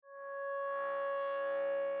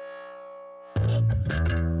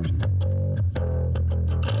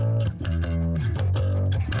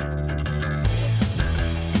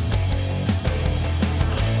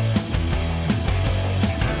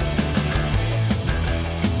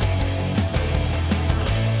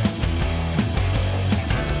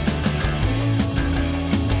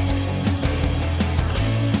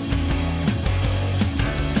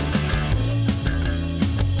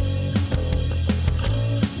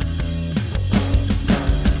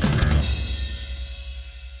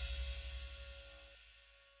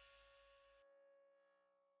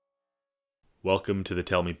Welcome to the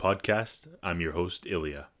Tell Me podcast. I'm your host,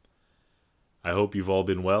 Ilya. I hope you've all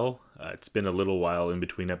been well. It's been a little while in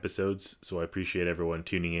between episodes, so I appreciate everyone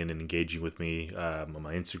tuning in and engaging with me on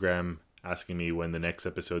my Instagram, asking me when the next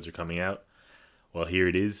episodes are coming out. Well, here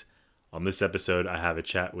it is. On this episode, I have a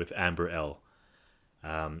chat with Amber L.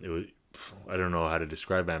 I don't know how to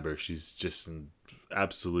describe Amber. She's just an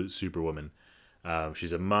absolute superwoman.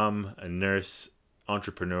 She's a mom, a nurse,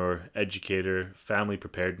 entrepreneur, educator, family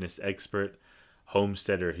preparedness expert,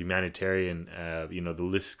 homesteader, humanitarian, the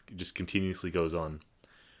list just continuously goes on.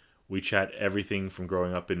 We chat everything from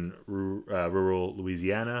growing up in rural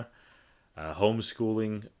Louisiana,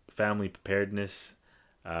 homeschooling, family preparedness,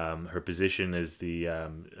 her position as the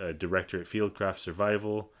director at Fieldcraft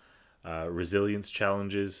Survival, resilience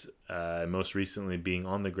challenges, and most recently being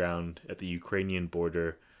on the ground at the Ukrainian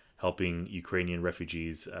border, helping Ukrainian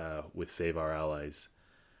refugees with Save Our Allies.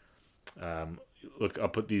 Look, I'll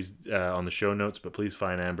put these on the show notes, but please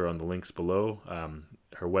find Amber on the links below.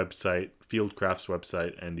 Her website, Fieldcraft's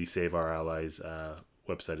website, and the Save Our Allies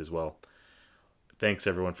website as well. Thanks,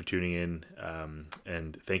 everyone, for tuning in,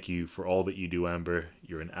 and thank you for all that you do, Amber.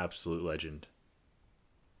 You're an absolute legend.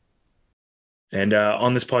 And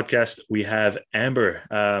on this podcast, we have Amber.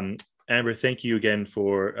 Amber, thank you again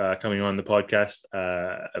for coming on the podcast.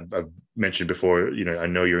 I've mentioned before, I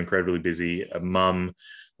know you're incredibly busy, a mom,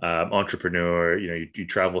 entrepreneur, you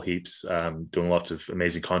travel heaps, doing lots of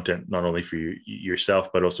amazing content, not only for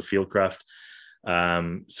yourself, but also Fieldcraft.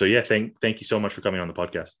 Thank you so much for coming on the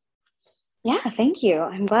podcast. Yeah, thank you.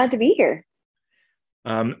 I'm glad to be here.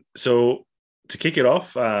 So to kick it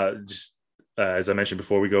off, as I mentioned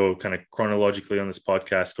before, we go kind of chronologically on this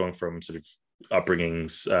podcast, going from sort of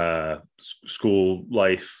upbringings, school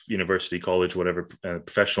life, university, college, whatever,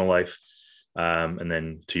 professional life, and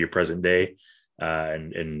then to your present day,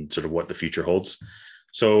 and sort of what the future holds.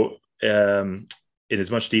 So in as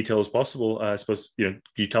much detail as possible, I suppose, you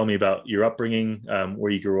tell me about your upbringing,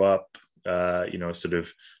 where you grew up, sort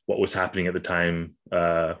of what was happening at the time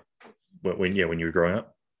when you were growing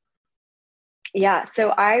up. Yeah, so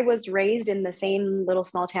I was raised in the same little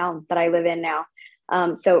small town that I live in now.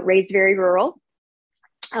 So raised very rural.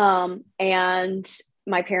 And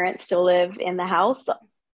my parents still live in the house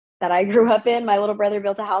that I grew up in. My little brother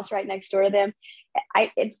built a house right next door to them.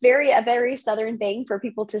 It's a very Southern thing for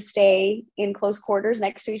people to stay in close quarters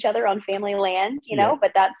next to each other on family land,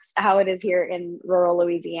 but that's how it is here in rural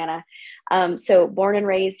Louisiana. So born and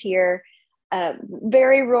raised here,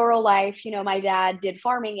 very rural life. My dad did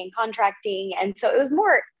farming and contracting. And so it was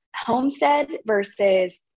more homestead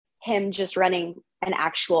versus him just running an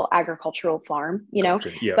actual agricultural farm,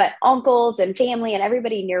 Gotcha. Yeah. But uncles and family and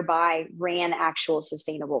everybody nearby ran actual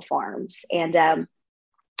sustainable farms. And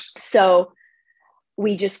so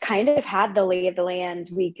we just kind of had the lay of the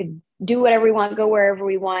land. We could do whatever we want, go wherever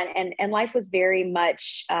we want. And life was very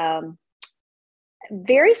much,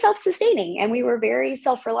 very self-sustaining, and we were very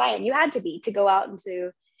self-reliant. You had to be to go out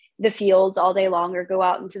into the fields all day long, or go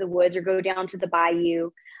out into the woods, or go down to the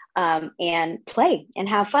bayou, and play and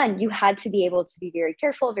have fun. You had to be able to be very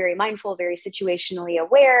careful, very mindful, very situationally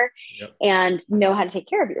aware, yep, and know how to take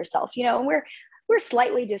care of yourself. And we're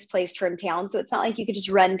slightly displaced from town, so it's not like you could just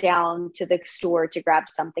run down to the store to grab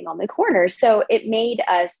something on the corner. So it made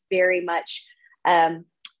us very much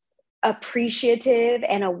appreciative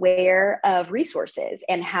and aware of resources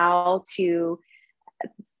and how to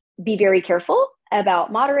be very careful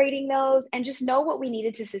about moderating those, and just know what we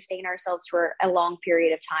needed to sustain ourselves for a long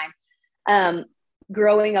period of time.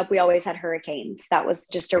 Growing up, we always had hurricanes. That was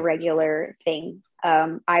just a regular thing.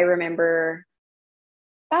 I remember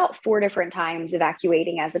about 4 different times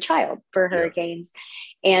evacuating as a child for hurricanes.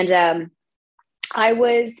 And I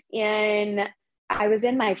was in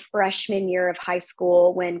my freshman year of high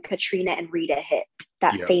school when Katrina and Rita hit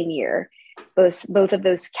that same year, both of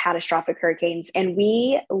those catastrophic hurricanes. And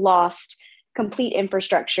we lost complete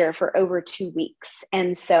infrastructure for over 2 weeks.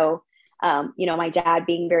 And so My dad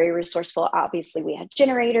being very resourceful, obviously we had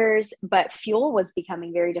generators, but fuel was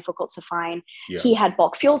becoming very difficult to find. Yeah. He had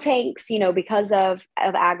bulk fuel tanks, because of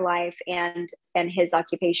ag life and his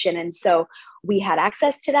occupation. And so we had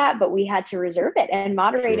access to that, but we had to reserve it and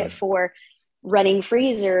moderate it for running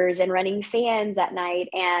freezers and running fans at night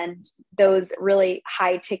and those really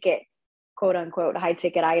high ticket, quote unquote, high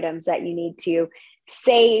ticket items that you need to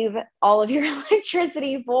save all of your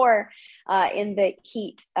electricity for in the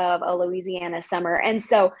heat of a Louisiana summer. And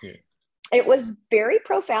so it was very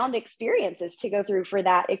profound experiences to go through for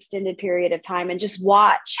that extended period of time and just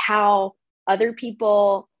watch how other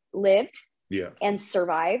people lived and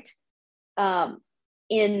survived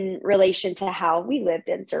in relation to how we lived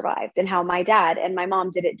and survived and how my dad and my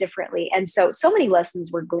mom did it differently. And so many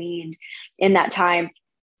lessons were gleaned in that time.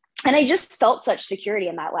 And I just felt such security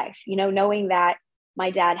in that life, knowing that my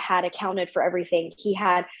dad had accounted for everything. He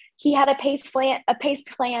had a PACE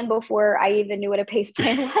plan before I even knew what a PACE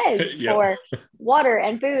plan was for water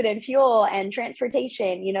and food and fuel and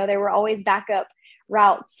transportation. There were always backup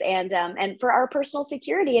routes and for our personal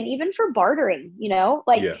security and even for bartering,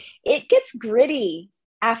 it gets gritty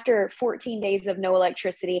after 14 days of no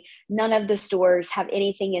electricity. None of the stores have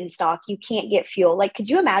anything in stock. You can't get fuel. Like, could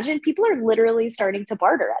you imagine? People are literally starting to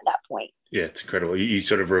barter at that point. Yeah, it's incredible. You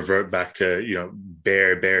sort of revert back to,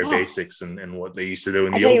 bare basics and what they used to do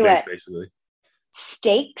in the old days, basically.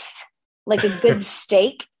 Steaks, like a good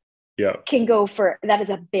steak, can go for, that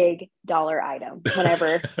is a big dollar item.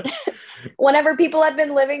 Whenever people have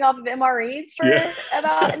been living off of MREs for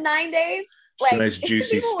about 9 days, like, nice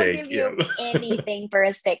juicy steak. Will give you anything for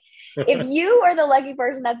a steak. If you are the lucky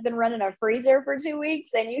person that's been running a freezer for 2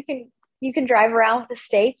 weeks and you can drive around with a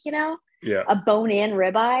steak, a bone-in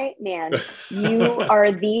ribeye, man, you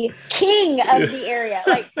are the king of the area.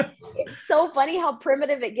 Like, it's so funny how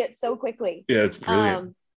primitive it gets so quickly. Yeah, it's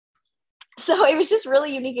brilliant. So it was just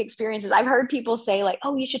really unique experiences. I've heard people say like,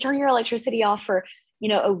 oh, you should turn your electricity off for,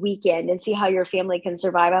 a weekend and see how your family can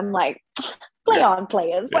survive. I'm like, play on,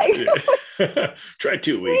 players. Like, try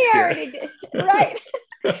 2 weeks. We already did. Right.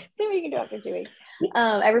 See what you can do after 2 weeks.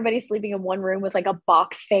 Everybody's sleeping in one room with like a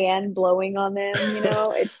box fan blowing on them.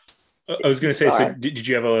 It's. I was going to say, so did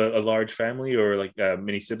you have a large family or like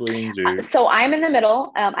many siblings? Or? So I'm in the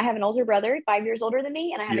middle. I have an older brother, 5 years older than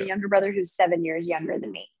me, and I have a younger brother who's 7 years younger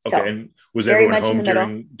than me. Okay, so and was everyone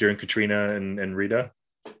home during Katrina and Rita?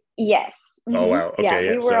 Yes. Mm-hmm. Oh wow.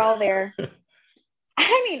 Okay, we were all there.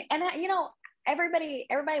 I mean, and everybody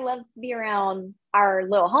loves to be around our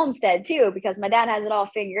little homestead too, because my dad has it all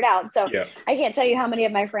figured out. So I can't tell you how many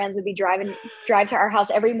of my friends would be drive to our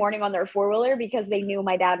house every morning on their 4-wheeler because they knew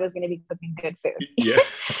my dad was going to be cooking good food. Yeah.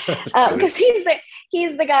 Because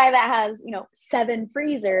he's the guy that has, 7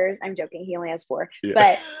 freezers. I'm joking. He only has 4,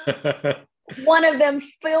 but one of them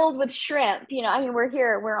filled with shrimp.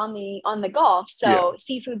 We're on the Gulf, so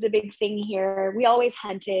seafood's a big thing here. We always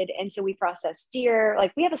hunted, and so we process deer.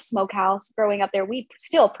 Like, we have a smokehouse growing up there. We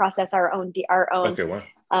still process our own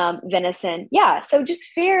venison. So just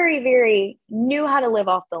very, very knew how to live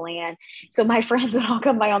off the land. So my friends would all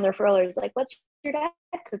come by on their furloughs, like, what's your dad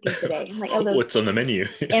cooking today? I'm like, oh, what's on the menu?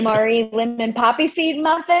 MRE lemon poppy seed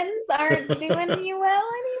muffins aren't doing you well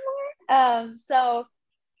anymore. So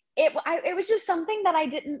it was just something that I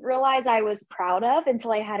didn't realize I was proud of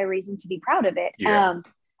until I had a reason to be proud of it.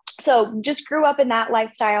 So just grew up in that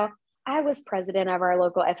lifestyle. I was president of our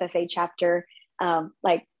local FFA chapter.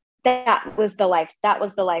 That was the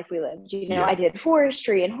life we lived. I did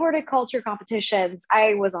forestry and horticulture competitions.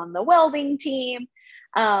 I was on the welding team.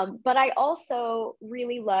 But I also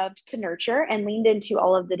really loved to nurture and leaned into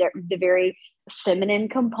all of the very feminine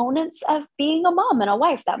components of being a mom and a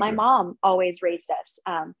wife that my mom always raised us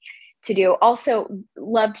to do. Also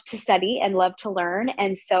loved to study and loved to learn.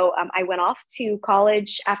 And so I went off to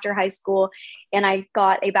college after high school and I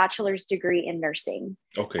got a bachelor's degree in nursing.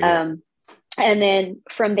 Okay. And then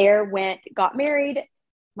from there got married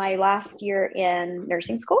my last year in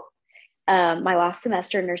nursing school, my last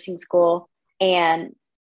semester in nursing school, and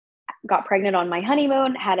got pregnant on my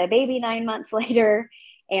honeymoon, had a baby 9 months later,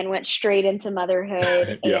 and went straight into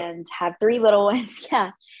motherhood and have 3 little ones.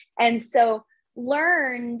 Yeah. And so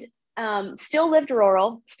learned, still lived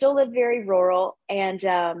very rural. And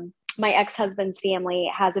my ex-husband's family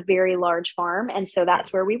has a very large farm. And so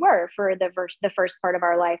that's where we were for the first part of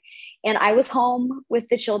our life. And I was home with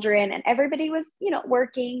the children and everybody was,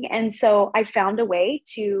 working. And so I found a way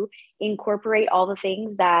to incorporate all the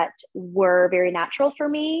things that were very natural for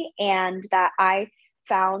me and that I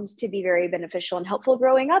found to be very beneficial and helpful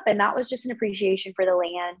growing up. And that was just an appreciation for the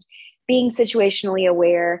land, being situationally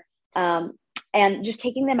aware, and just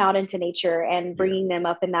taking them out into nature and bringing them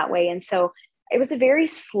up in that way. And so it was a very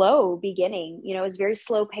slow beginning, it was very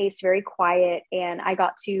slow paced, very quiet. And I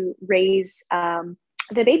got to raise the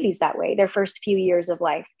babies that way, their first few years of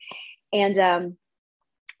life. And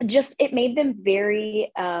just, it made them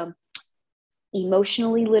very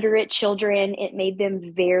emotionally literate children. It made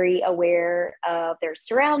them very aware of their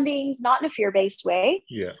surroundings, not in a fear-based way,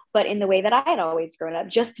 but in the way that I had always grown up,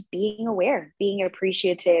 just being aware, being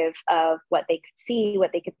appreciative of what they could see,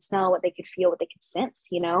 what they could smell, what they could feel, what they could sense,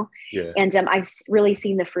 And I've really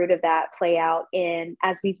seen the fruit of that play out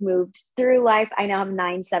as we've moved through life. I now have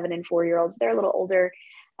 9, 7, and 4-year-olds. They're a little older,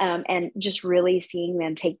 and just really seeing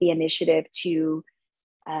them take the initiative to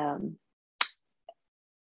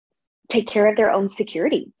take care of their own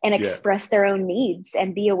security and express their own needs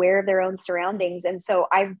and be aware of their own surroundings. And so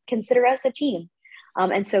I consider us a team.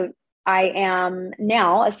 And so I am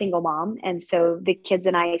now a single mom. And so the kids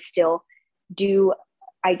and I still do,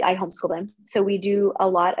 I homeschool them. So we do a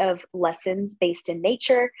lot of lessons based in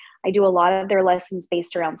nature. I do a lot of their lessons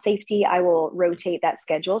based around safety. I will rotate that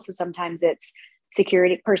schedule. So sometimes it's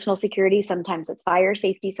security, personal security, sometimes it's fire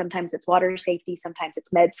safety, sometimes it's water safety, sometimes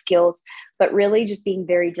it's med skills, but really just being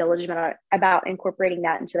very diligent about incorporating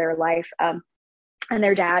that into their life. And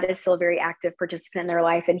their dad is still a very active participant in their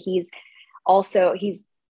life. And he's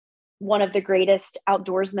one of the greatest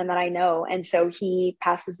outdoorsmen that I know. And so he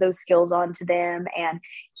passes those skills on to them. And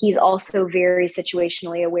he's also very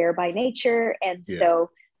situationally aware by nature. And so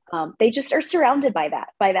they just are surrounded by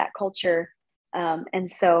that culture.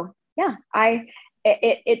 And so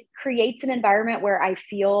it creates an environment where I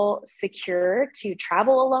feel secure to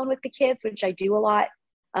travel alone with the kids, which I do a lot.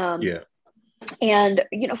 And,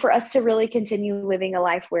 for us to really continue living a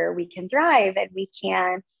life where we can thrive and we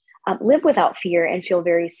can live without fear and feel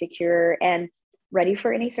very secure and ready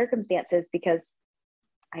for any circumstances, because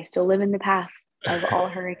I still live in the path of all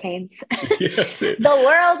hurricanes. The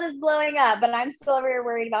world is blowing up, but I'm still very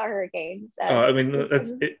worried about hurricanes.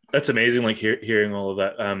 That's amazing. Like hearing all of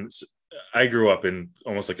that. I grew up in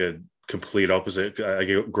almost like a complete opposite. I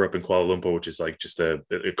grew up in Kuala Lumpur, which is like just a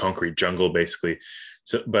concrete jungle, basically.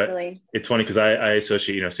 So, but really? It's funny because I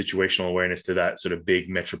associate, situational awareness to that sort of big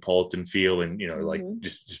metropolitan feel, and like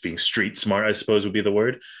just being street smart, I suppose would be the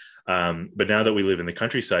word. But now that we live in the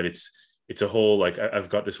countryside, it's a whole, like, I've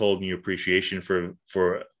got this whole new appreciation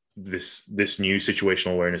for this new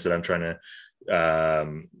situational awareness that I'm trying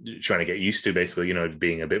to get used to, basically,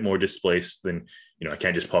 being a bit more displaced than, I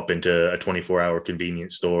can't just pop into a 24-hour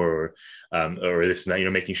convenience store or this and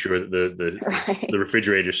that, making sure that the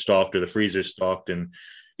refrigerator's stocked or the freezer's stocked, and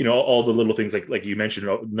all the little things like you mentioned,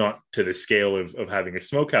 not to the scale of having a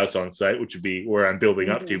smokehouse on site, which would be where I'm building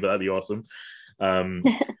up to, but that'd be awesome.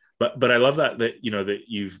 But I love that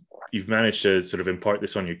you've managed to sort of impart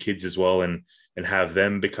this on your kids as well, and have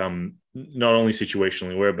them become not only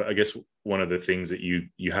situationally aware, but I guess one of the things that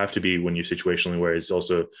you have to be when you're situationally aware is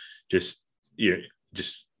also just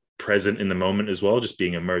present in the moment as well, just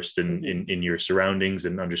being immersed in your surroundings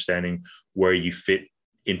and understanding where you fit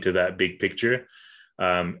into that big picture.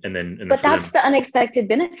 But that's the unexpected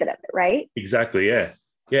benefit of it, right? Exactly. Yeah.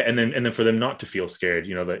 And then for them not to feel scared,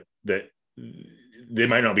 that they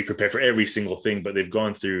might not be prepared for every single thing, but they've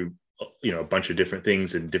gone through, a bunch of different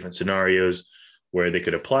things in different scenarios where they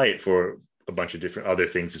could apply it for a bunch of different other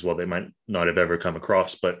things as well they might not have ever come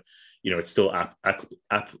across, but it's still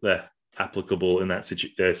applicable in that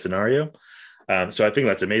scenario. So I think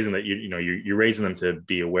that's amazing that you're raising them to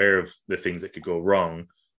be aware of the things that could go wrong,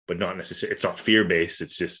 but not necessarily, it's not fear-based.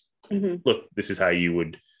 It's just, look, this is how you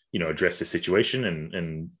would address the situation,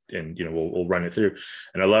 and we'll run it through.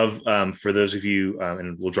 And I love, for those of you,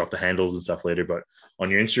 and we'll drop the handles and stuff later, but on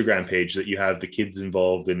your Instagram page, that you have the kids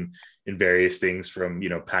involved in various things, from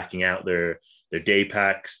packing out their day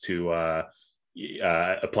packs to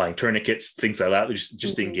applying tourniquets, things like that,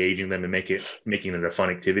 just engaging them and making it a fun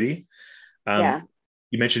activity.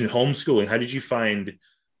 You mentioned homeschooling. How did you find,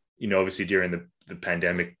 obviously during the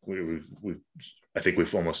pandemic, I think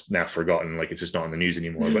we've almost now forgotten, like, it's just not on the news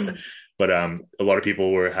anymore, but a lot of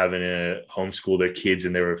people were having to homeschool their kids,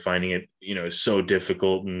 and they were finding it, so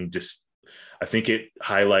difficult. And just, I think it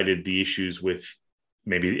highlighted the issues with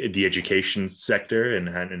maybe the education sector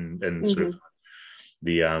and sort of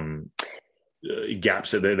the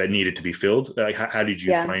gaps that needed to be filled. Like, how did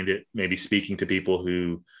you find it, maybe speaking to people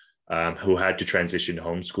who had to transition to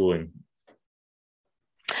homeschooling?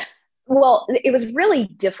 Well, it was really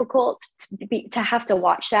difficult to have to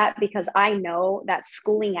watch that, because I know that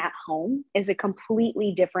schooling at home is a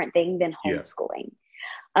completely different thing than homeschooling.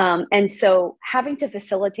 And so having to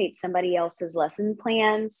facilitate somebody else's lesson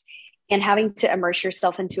plans and having to immerse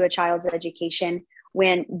yourself into a child's education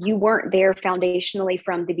when you weren't there foundationally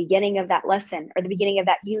from the beginning of that lesson or the beginning of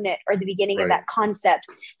that unit or the beginning of that concept.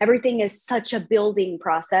 Everything is such a building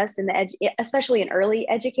process in especially in early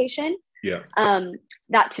education. Yeah.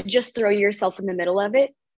 That to just throw yourself in the middle of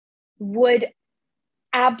it would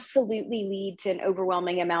absolutely lead to an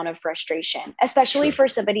overwhelming amount of frustration, especially for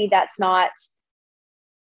somebody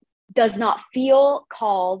does not feel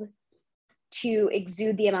called to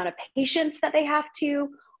exude the amount of patience that they have to,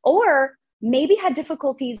 or maybe had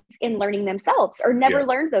difficulties in learning themselves or never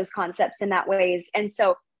learned those concepts in that ways. And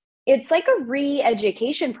so it's like a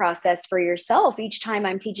re-education process for yourself each time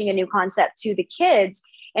I'm teaching a new concept to the kids,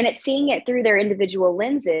 and it's seeing it through their individual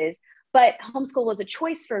lenses. But homeschool was a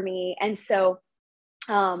choice for me. And so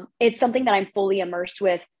it's something that I'm fully immersed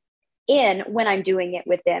in when I'm doing it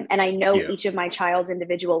with them. And I know each of my child's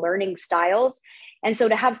individual learning styles. And so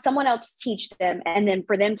to have someone else teach them, and then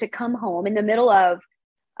for them to come home in the middle of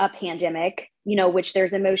a pandemic, which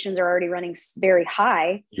there's emotions are already running very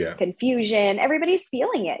high, confusion, everybody's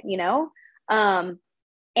feeling it,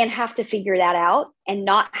 and have to figure that out and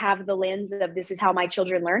not have the lens of this is how my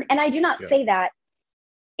children learn. And I do not say that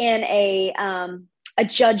in a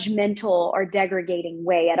judgmental or degrading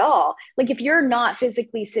way at all. Like if you're not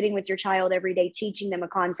physically sitting with your child every day, teaching them a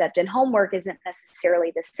concept, and homework isn't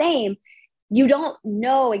necessarily the same, you don't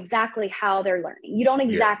know exactly how they're learning. You don't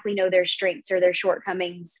exactly know their strengths or their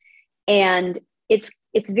shortcomings. And it's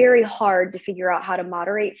very hard to figure out how to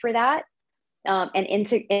moderate for that and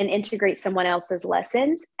integrate someone else's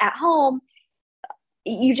lessons at home.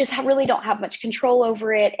 You just really don't have much control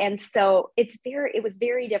over it. And so it was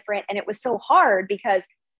very different. And it was so hard because,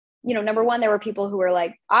 number one, there were people who were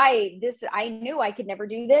like, I knew I could never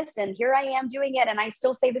do this. And here I am doing it. And I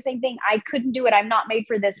still say the same thing. I couldn't do it. I'm not made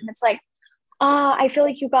for this. And it's like, I feel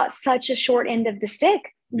like you got such a short end of the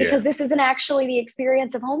stick because this isn't actually the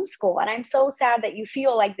experience of homeschool. And I'm so sad that you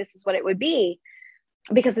feel like this is what it would be,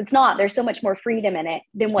 because it's not. There's so much more freedom in it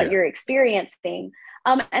than what you're experiencing.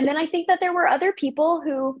 And then I think that there were other people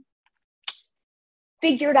who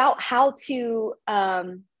figured out how to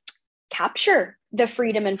capture the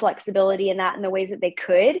freedom and flexibility in that in the ways that they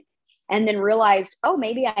could, and then realized, oh,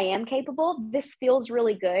 maybe I am capable. This feels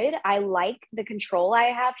really good. I like the control I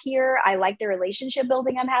have here. I like the relationship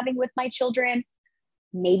building I'm having with my children.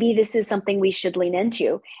 Maybe this is something we should lean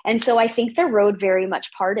into. And so I think the road very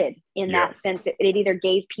much parted in that sense. It either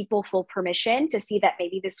gave people full permission to see that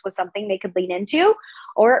maybe this was something they could lean into,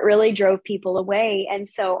 or it really drove people away. And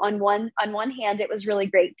so on one hand, it was really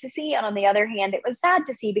great to see. And on the other hand, it was sad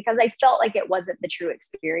to see because I felt like it wasn't the true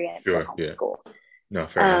experience of homeschool. No,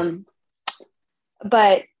 fair enough.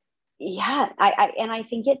 But I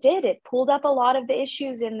think it pulled up a lot of the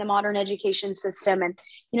issues in the modern education system. And,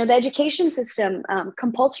 the education system,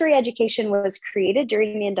 compulsory education was created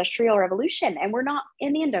during the Industrial Revolution, and we're not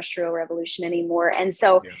in the Industrial Revolution anymore. And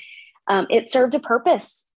so it served a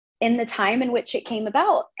purpose in the time in which it came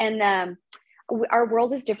about. And our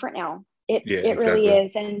world is different now. It really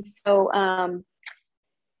is. And so,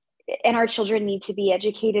 and our children need to be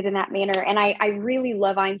educated in that manner. And I really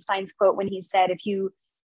love Einstein's quote when he said,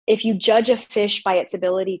 if you judge a fish by its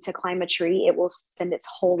ability to climb a tree, it will spend its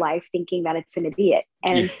whole life thinking that it's an idiot.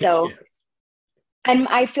 And and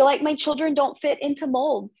I feel like my children don't fit into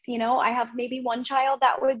molds. I have maybe one child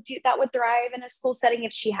that would thrive in a school setting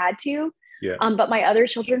if she had to, but my other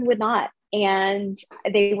children would not. And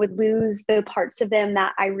they would lose the parts of them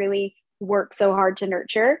that I really work so hard to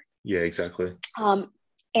nurture. Yeah, exactly.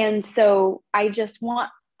 And so I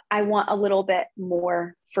want a little bit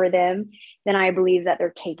more for them than I believe that they're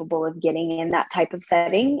capable of getting in that type of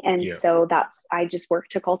setting. And so I just work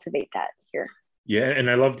to cultivate that here. Yeah. And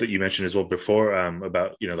I love that you mentioned as well before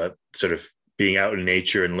about, that sort of being out in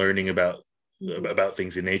nature and learning about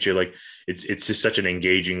things in nature. Like it's just such an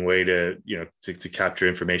engaging way to capture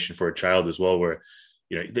information for a child as well, where,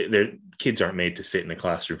 their kids aren't made to sit in a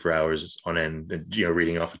classroom for hours on end and,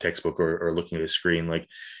 reading off a textbook or looking at a screen. Like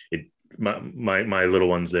my little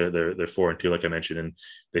ones, they're 4 and 2, like I mentioned, and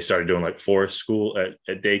they started doing like forest school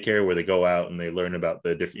at daycare, where they go out and they learn about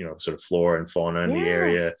the different, sort of flora and fauna in the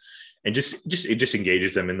area, and it just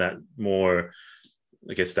engages them in that more,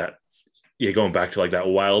 I guess, that going back to like that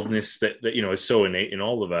wildness that is so innate in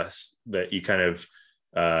all of us, that you kind of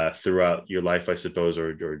throughout your life, I suppose,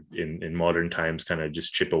 or in modern times, kind of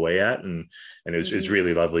just chip away at, and it's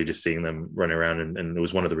really lovely just seeing them run around, and it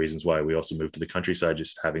was one of the reasons why we also moved to the countryside,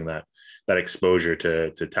 just having that exposure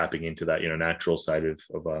to tapping into that natural side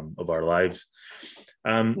of our lives.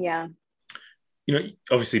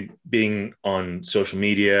 Obviously being on social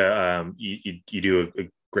media, you do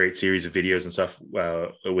great series of videos and stuff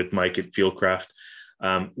with Mike at Fieldcraft.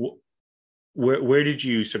 Where did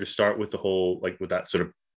you sort of start with the whole, like with that sort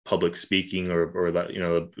of public speaking or that,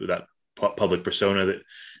 that public persona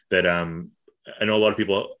that I know a lot of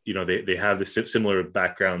people, they have this similar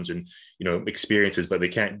backgrounds and, experiences, but they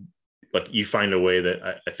can't, like, you find a way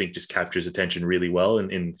that I think just captures attention really well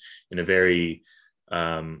in a very,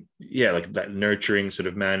 like that nurturing sort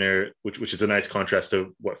of manner, which is a nice contrast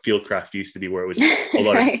to what Fieldcraft used to be, where it was a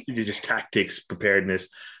lot right. of just tactics, preparedness,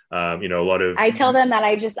 a lot of. I tell them that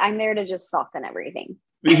I'm there to just soften everything.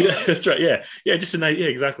 Yeah, that's right. Yeah, just a nice. Yeah,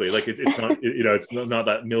 exactly. Like it's not, it's not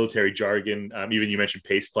that military jargon. Even you mentioned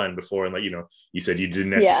pace plan before, and like you said you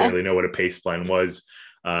didn't necessarily know what a pace plan was,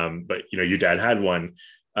 but your dad had one.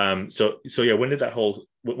 So yeah, when did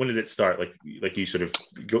it start? Like you sort of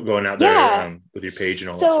going out there with your page and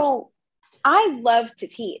all that stuff? So I love to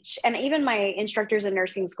teach, and even my instructors in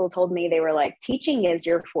nursing school told me, they were like, teaching is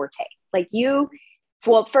your forte. Like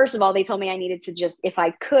well, first of all, they told me I needed to just, if I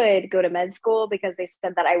could, go to med school, because they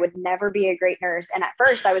said that I would never be a great nurse. And at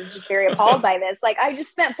first I was just very appalled by this. Like, I just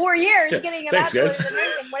spent 4 years getting a bachelor's in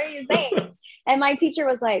nursing. What are you saying? And my teacher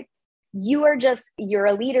was like, you're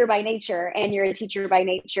a leader by nature, and you're a teacher by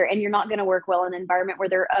nature, and you're not going to work well in an environment where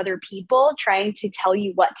there are other people trying to tell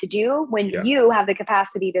you what to do when you have the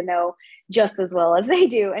capacity to know just as well as they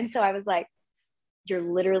do. And so I was like, you're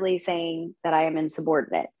literally saying that I am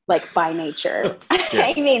insubordinate, like by nature.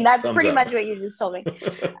 I mean, that's pretty much what you just told me.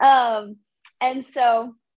 And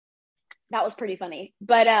so that was pretty funny,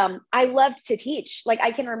 but I loved to teach. Like,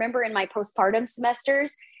 I can remember in my postpartum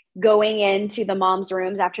semesters going into the moms'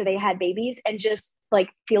 rooms after they had babies and just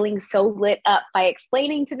like feeling so lit up by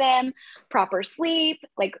explaining to them proper sleep,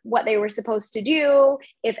 like what they were supposed to do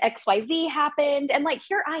if XYZ happened. And like,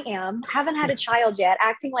 here I am, haven't had a child yet,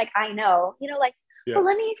 acting like I know, like, well,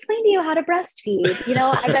 let me explain to you how to breastfeed.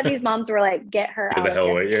 I bet these moms were like, get her out of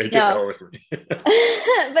here. Get the hell away from me.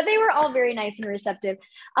 But they were all very nice and receptive.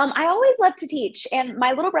 I always loved to teach. And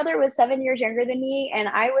my little brother was 7 years younger than me, and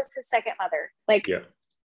I was his second mother. Like,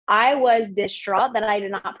 I was distraught that I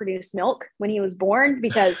did not produce milk when he was born,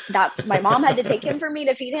 because my mom had to take him for me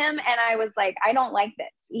to feed him. And I was like, I don't like this.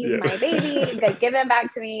 He's my baby. Like, give him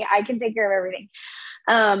back to me. I can take care of everything.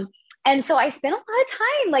 And so I spent a lot of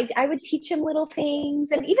time, like I would teach him little things,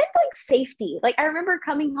 and even like safety. Like, I remember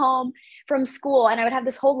coming home from school and I would have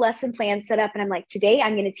this whole lesson plan set up, and I'm like, today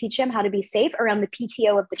I'm going to teach him how to be safe around the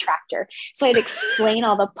PTO of the tractor. So I'd explain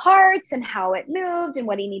all the parts and how it moved and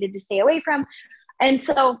what he needed to stay away from. And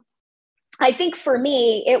so I think for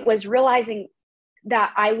me, it was realizing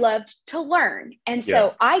that I loved to learn. And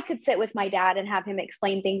so I could sit with my dad and have him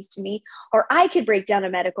explain things to me, or I could break down a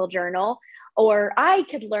medical journal, or I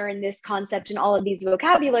could learn this concept and all of these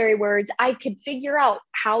vocabulary words. I could figure out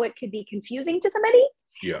how it could be confusing to somebody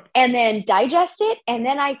and then digest it. And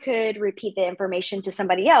then I could repeat the information to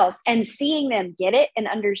somebody else, and seeing them get it and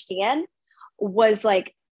understand was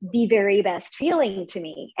like the very best feeling to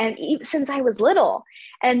me. And since I was little.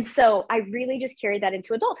 And so I really just carried that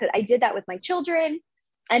into adulthood. I did that with my children.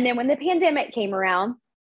 And then when the pandemic came around,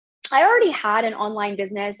 I already had an online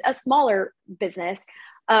business, a smaller business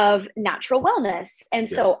of natural wellness. And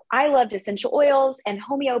so I loved essential oils and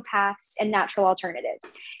homeopaths and natural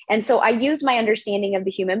alternatives. And so I used my understanding of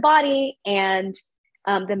the human body and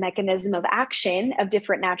the mechanism of action of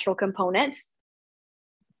different natural components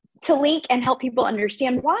to link and help people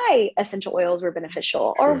understand why essential oils were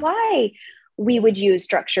beneficial, or why we would use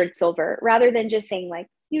structured silver rather than just saying like,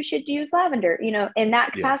 you should use lavender, in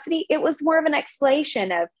that capacity. It was more of an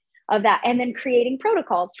explanation of that, and then creating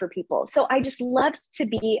protocols for people. So I just loved to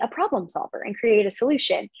be a problem solver and create a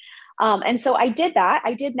solution. And so I did that.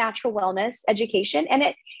 I did natural wellness education, and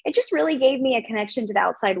it just really gave me a connection to the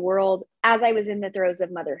outside world as I was in the throes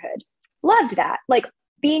of motherhood. Loved that. Like,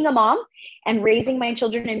 being a mom and raising my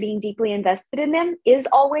children and being deeply invested in them is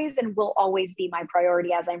always and will always be my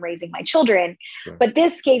priority as I'm raising my children. But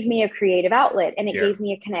this gave me a creative outlet, and it gave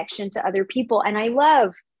me a connection to other people. And I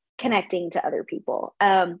love connecting to other people.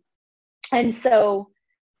 And so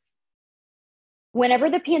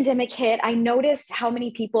whenever the pandemic hit, I noticed how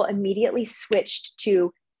many people immediately switched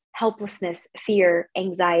to helplessness, fear,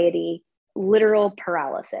 anxiety, literal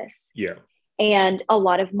paralysis. And a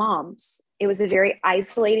lot of moms. It was a very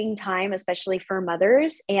isolating time, especially for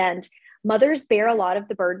mothers. And mothers bear a lot of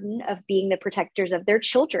the burden of being the protectors of their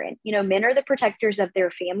children. Men are the protectors of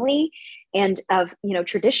their family, and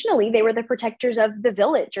traditionally they were the protectors of the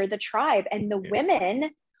village or the tribe. And the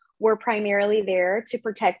women were primarily there to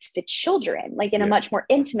protect the children, like in a much more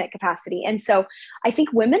intimate capacity. And so I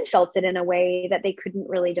think women felt it in a way that they couldn't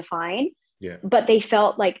really define, but they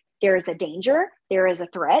felt like there's a danger, there is a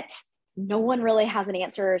threat. No one really has an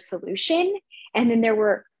answer or solution. And then there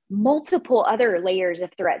were multiple other layers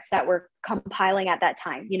of threats that were compiling at that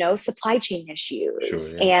time, supply chain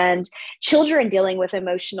issues and children dealing with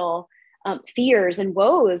emotional fears and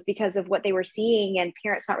woes because of what they were seeing, and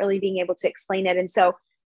parents not really being able to explain it. And so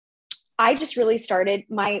I just really started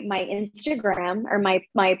my Instagram, or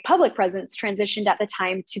my public presence transitioned at the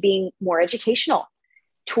time to being more educational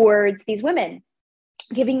towards these women,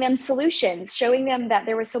 giving them solutions, showing them that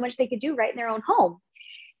there was so much they could do right in their own home.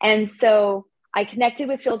 And so I connected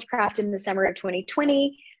with Fieldcraft in the summer of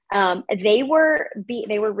 2020. They were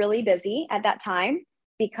really busy at that time,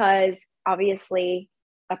 because obviously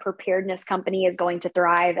a preparedness company is going to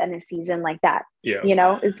thrive in a season like that. Yeah.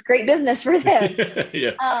 It's great business for them.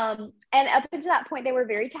 Yeah. And up until that point, they were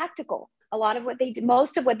very tactical.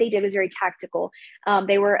 Most of what they did was very tactical.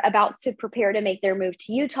 They were about to prepare to make their move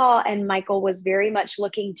to Utah, and Michael was very much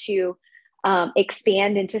looking to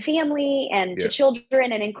expand into family and to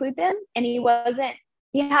children and include them. And he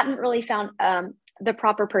hadn't really found the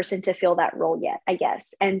proper person to fill that role yet, I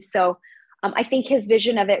guess. And so I think his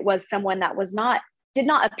vision of it was someone that did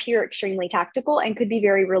not appear extremely tactical and could be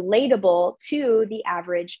very relatable to the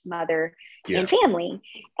average mother and family.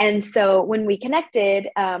 And so when we connected,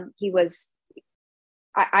 I was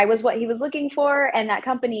what he was looking for, and that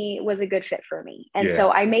company was a good fit for me. And so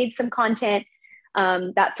I made some content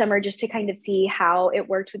that summer just to kind of see how it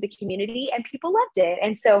worked with the community, and people loved it.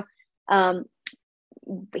 And so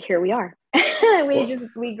here we are.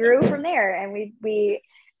 we grew from there, and we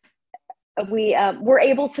were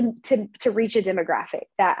able to reach a demographic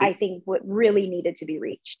that I think what really needed to be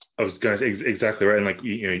reached. I was going to say exactly right. And like,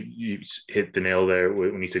 you hit the nail there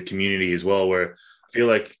when you said community as well, where I feel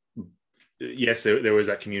like, yes, there was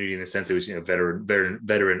that community in the sense it was,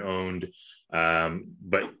 veteran owned,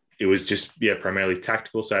 but it was just, primarily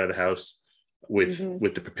tactical side of the house with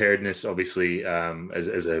the preparedness, obviously, as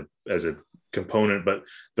a component, but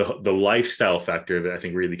the lifestyle factor of it, I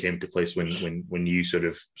think, really came to place when you sort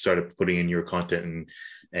of started putting in your content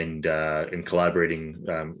and collaborating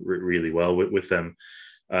really well with them.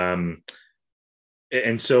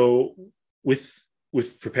 And so with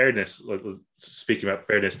preparedness, speaking about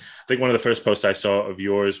preparedness, I think one of the first posts I saw of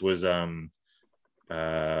yours was the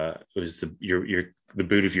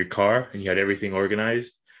boot of your car, and you had everything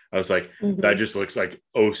organized. I was like, that just looks like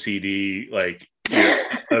OCD, like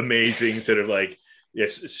amazing sort of like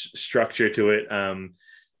structure to it.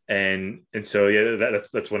 And so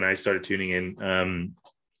that's when I started tuning in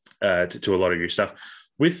to a lot of your stuff.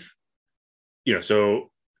 With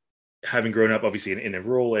so having grown up obviously in a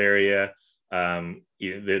rural area,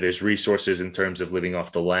 there's resources in terms of living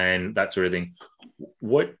off the land, that sort of thing.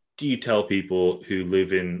 What do you tell people who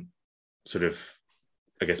live in sort of,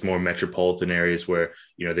 I guess, more metropolitan areas where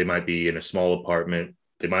they might be in a small apartment,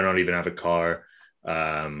 they might not even have a car,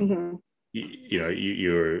 you're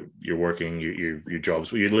working your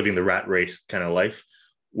jobs, you're living the rat race kind of life.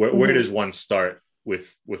 Where does one start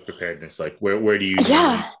with preparedness? Like where do you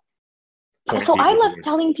so I love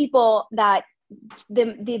telling people that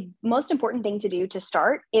the most important thing to do to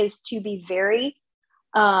start is to be very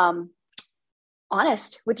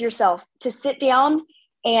honest with yourself, to sit down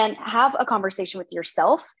and have a conversation with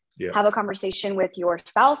yourself, have a conversation with your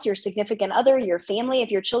spouse, your significant other, your family,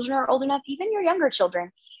 if your children are old enough, even your younger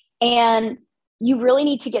children. And you really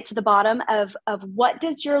need to get to the bottom of what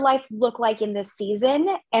does your life look like in this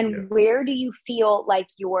season, and where do you feel like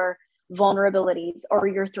your vulnerabilities or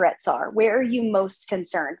your threats are? Where are you most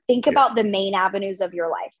concerned? Think about the main avenues of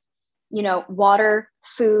your life, water,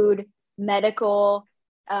 food, medical,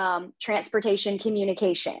 transportation,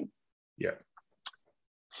 communication.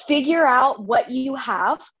 Figure out what you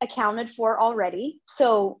have accounted for already.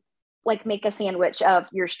 So like make a sandwich of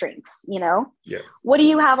your strengths, what do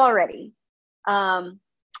you have already?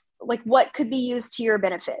 Like what could be used to your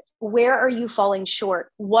benefit? Where are you falling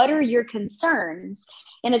short? What are your concerns?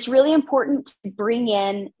 And it's really important to bring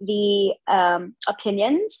in the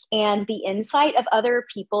opinions and the insight of other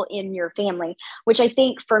people in your family, which I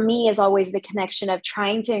think for me is always the connection of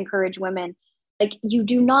trying to encourage women. Like, you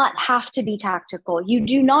do not have to be tactical. You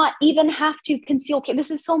do not even have to conceal. This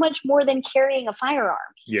is so much more than carrying a firearm.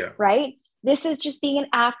 Right? This is just being an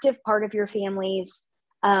active part of your family's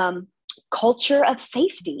culture of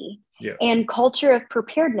safety and culture of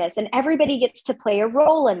preparedness. And everybody gets to play a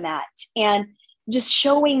role in that. And just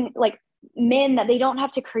showing like men that they don't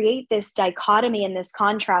have to create this dichotomy and this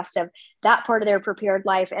contrast of that part of their prepared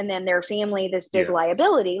life and then their family, this big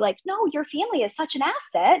liability. Like, no, your family is such an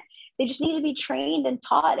asset. They just need to be trained and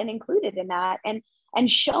taught and included in that. And and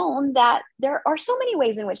shown that there are so many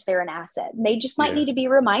ways in which they're an asset. They just might need to be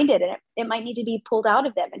reminded, and it might need to be pulled out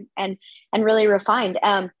of them and really refined.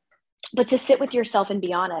 But to sit with yourself and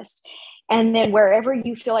be honest. And then wherever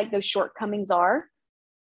you feel like those shortcomings are,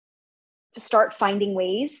 start finding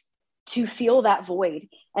ways to fill that void.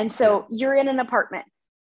 And so you're in an apartment.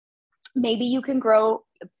 Maybe you can grow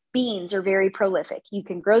beans are very prolific. You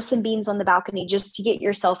can grow some beans on the balcony just to get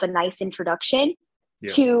yourself a nice introduction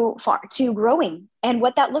to growing and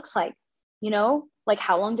what that looks like. Like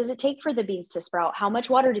how long does it take for the beans to sprout? How much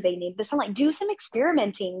water do they need? The sunlight. Do some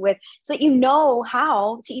experimenting with so that you know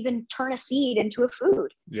how to even turn a seed into a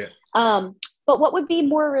food. Yeah. But what would be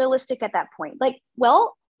more realistic at that point? Like,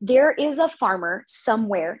 well, there is a farmer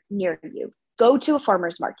somewhere near you. Go to a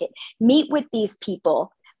farmer's market, meet with these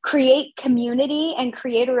people, create community and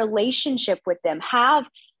create a relationship with them, have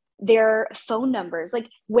their phone numbers, like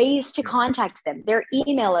ways to contact them, their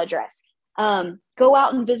email address, go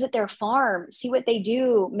out and visit their farm, see what they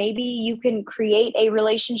do. Maybe you can create a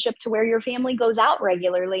relationship to where your family goes out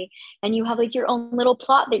regularly and you have like your own little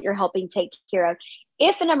plot that you're helping take care of.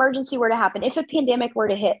 If an emergency were to happen, if a pandemic were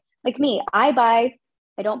to hit, like me, I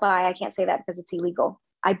can't say that because it's illegal.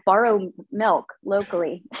 I borrow milk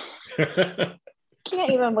locally.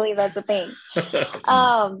 Can't even believe that's a thing.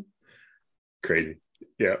 Crazy.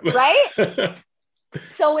 Yeah. Right?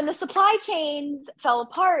 So when the supply chains fell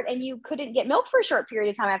apart and you couldn't get milk for a short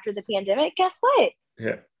period of time after the pandemic, guess what?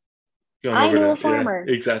 Yeah. I knew a farmer.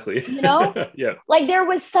 Yeah, exactly. Yeah. Like there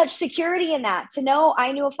was such security in that to know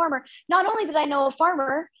I knew a farmer. Not only did I know a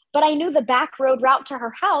farmer, but I knew the back road route to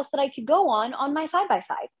her house that I could go on my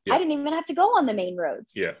side-by-side. I didn't even have to go on the main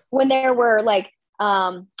roads. Yeah. When there were like,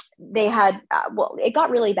 they had, it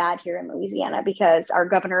got really bad here in Louisiana because our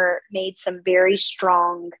governor made some very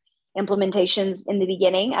strong implementations in the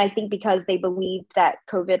beginning. I think because they believed that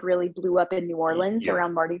COVID really blew up in New Orleans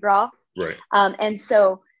around Mardi Gras. Right. And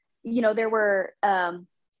so, there were, oh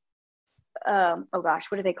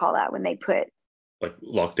gosh, what do they call that when they put like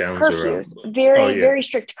lockdowns? Curfews, very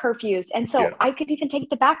strict curfews. And so I could even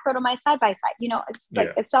take the back road on my side-by-side. It's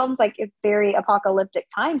like, it sounds like it's very apocalyptic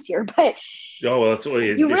times here, but that's what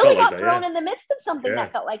you really got thrown in the midst of something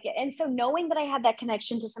that felt like it. And so knowing that I had that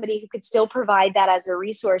connection to somebody who could still provide that as a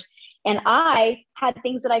resource, and I had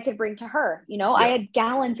things that I could bring to her, I had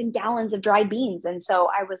gallons and gallons of dried beans. And so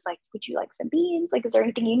I was like, would you like some beans? Like, is there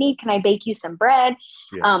anything you need? Can I bake you some bread?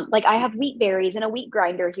 Like I have wheat berries and a wheat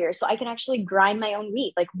grinder here. So I can actually grind my own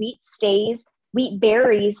wheat. Like wheat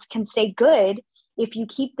berries can stay good if you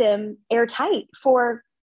keep them airtight for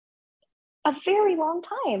a very long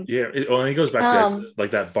time. Yeah. And it goes back to like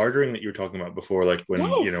that bartering that you were talking about before, like when,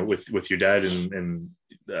 with your dad and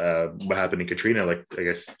what happened in Katrina, like I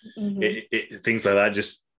guess things like that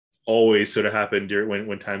just always sort of happen during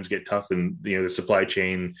when times get tough and the supply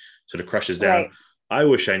chain sort of crushes down. Right. I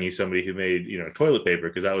wish I knew somebody who made toilet paper,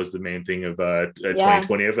 because that was the main thing of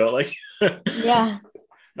 2020. I felt like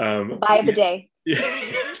buy a bidet.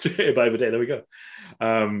 Buy a bidet. There we go.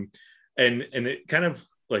 And it kind of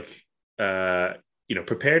like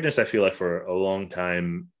preparedness, I feel like for a long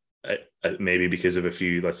time, maybe because of a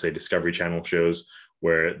few, let's say, Discovery Channel shows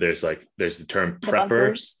where there's the term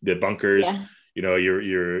prepper, the bunkers.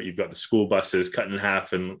 You've got the school buses cut in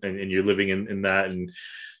half and you're living in that. And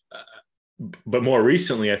but more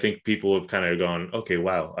recently, I think people have kind of gone, okay,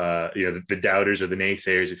 wow, the doubters or the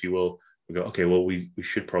naysayers, if you will go, okay, well, we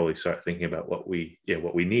should probably start thinking about what we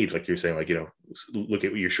need. Like you're saying, like, look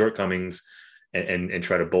at your shortcomings and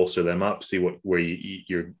try to bolster them up, see where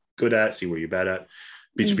you're good at, see where you're bad at,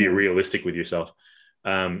 but just be realistic with yourself.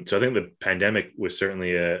 So I think the pandemic was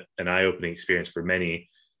certainly an eye-opening experience for many.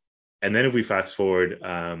 And then if we fast forward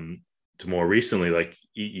to more recently, like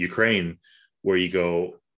Ukraine, where you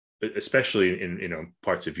go, especially in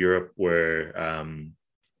parts of Europe where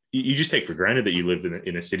you just take for granted that you live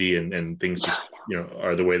in a city and things just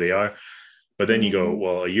are the way they are. But then you go,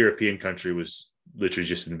 well, a European country was literally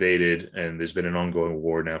just invaded, and there's been an ongoing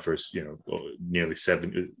war now for nearly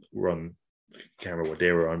 7. We're on, I can't remember what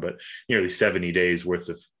day we're on, but nearly 70 days worth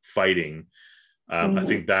of fighting. I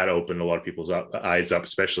think that opened a lot of people's eyes up,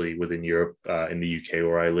 especially within Europe, in the UK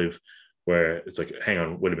where I live, where it's like, hang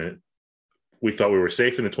on, wait a minute. We thought we were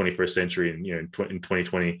safe in the 21st century and in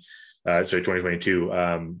 2020,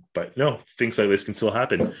 2022. But no, things like this can still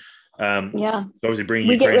happen. So obviously bringing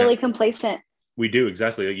we Ukraine get really complacent. We do,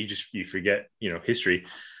 exactly. Like you forget, history.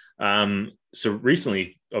 So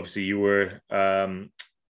recently, obviously, you were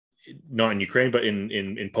not in Ukraine, but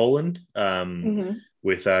in Poland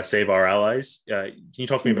with Save Our Allies. Can you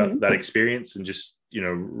talk to me about that experience and just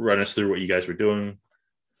run us through what you guys were doing?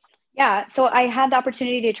 Yeah, so I had the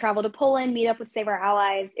opportunity to travel to Poland, meet up with Save Our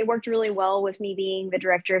Allies. It worked really well with me being the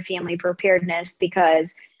director of family preparedness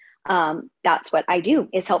because that's what I do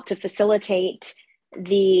is help to facilitate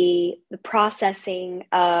the processing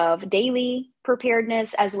of daily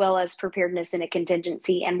preparedness as well as preparedness in a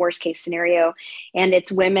contingency and worst case scenario. And it's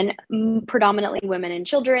women, predominantly women and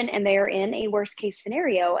children, and they are in a worst case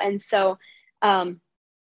scenario. And so um,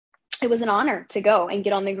 it was an honor to go and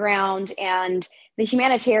get on the ground, and the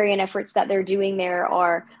humanitarian efforts that they're doing there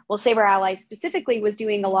are, well, Save Our Allies specifically was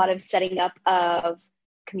doing a lot of setting up of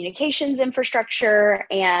communications infrastructure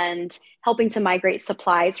and helping to migrate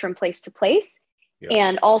supplies from place to place, Yeah.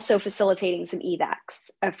 and also facilitating some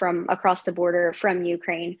evacs from across the border from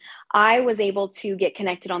Ukraine. I was able to get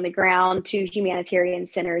connected on the ground to humanitarian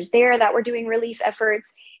centers there that were doing relief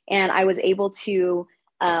efforts, and I was able to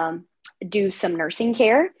do some nursing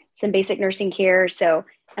care, some basic nursing care. So,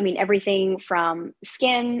 I mean, everything from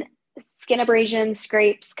skin abrasions,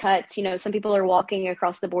 scrapes, cuts. You know, some people are walking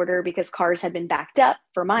across the border because cars had been backed up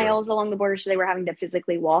for Right. miles along the border, so they were having to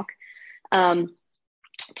physically walk.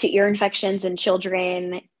 To ear infections in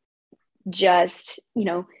children, just,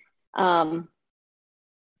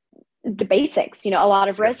 the basics, a lot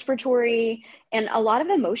of Yeah. respiratory and a lot of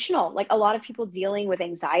emotional, like a lot of people dealing with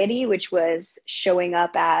anxiety, which was showing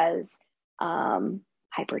up as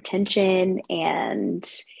hypertension and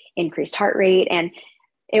increased heart rate. And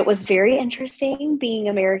it was very interesting being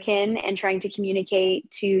American and trying to communicate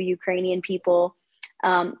to Ukrainian people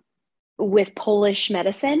with Polish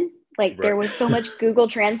medicine. Like Right. there was so much Google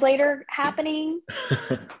Translator happening.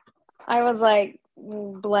 I was like,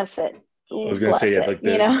 bless it, I was gonna say, bless yeah, it,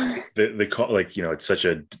 like the call, like, it's such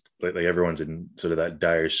a, like everyone's in sort of that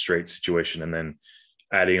dire straight situation, and then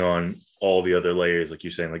adding on all the other layers, like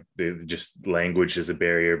you're saying, like the just language is a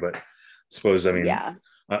barrier. But I suppose, I mean, Yeah.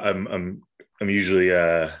 I'm usually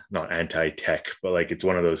not anti-tech, but like it's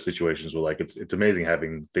one of those situations where like it's amazing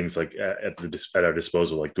having things like at our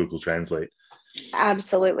disposal, like Google Translate.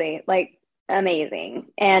 Absolutely. Like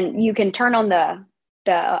amazing. And you can turn on the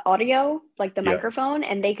audio, like the Yeah, microphone,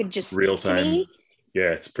 and they could just real speak to time. me.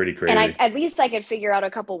 Yeah, it's pretty And I crazy. at least I could figure out a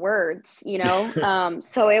couple words, you know?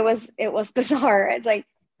 So it was bizarre. It's like,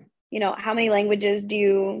 how many languages do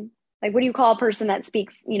you like, what do you call a person that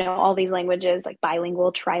speaks, all these languages, like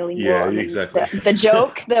bilingual, Yeah, trilingual, and then exactly. the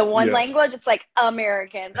joke, the one Yeah. language, it's like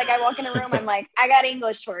Americans. Like I walk in a room, I'm like, I got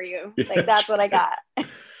English for you. Yeah, Like that's that's what I right.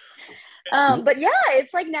 got. But yeah,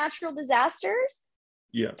 it's like natural disasters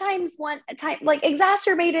Yeah. times one time, like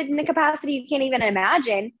exacerbated in a capacity you can't even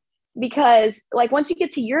imagine. Because like once you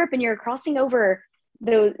get to Europe and you're crossing over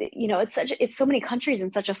it's so many countries in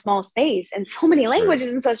such a small space and so many That's right.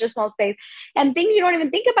 languages in such a small space and things you don't even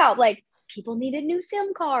think about. Like people needed new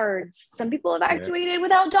SIM cards. Some people Yeah. evacuated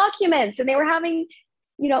without documents and they were having,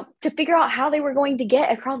 to figure out how they were going to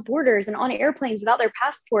get across borders and on airplanes without their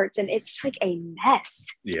passports. And it's like a mess.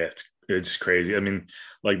 Yeah, it's crazy. I mean,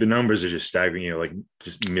 like the numbers are just staggering. Like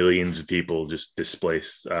just millions of people just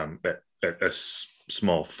displaced at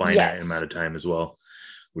small finite amount Yes. of time as well,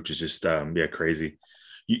 which is just yeah, crazy.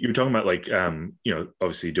 You were talking about like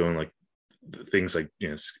obviously doing like things like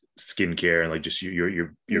skincare and like just your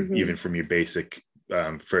Mm-hmm. even from your basic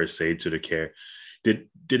first aid sort of care. Did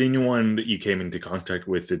anyone that you came into contact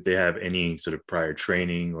with, did they have any sort of prior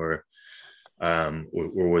training, or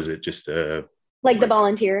was it just Like the like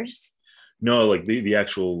volunteers. no, like the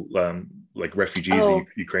actual like refugees, the Oh,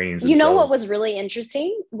 Ukrainians you know what themselves? was really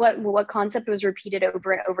interesting? What concept was repeated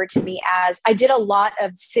over and over to me as I did a lot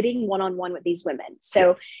of sitting one on one with these women. Yeah,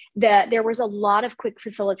 So there was a lot of quick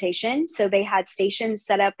facilitation. So they had stations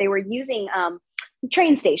set up. They were using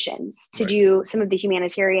train stations to right. do some of the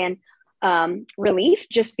humanitarian relief,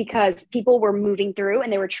 just because people were moving through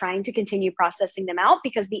and they were trying to continue processing them out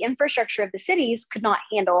because the infrastructure of the cities could not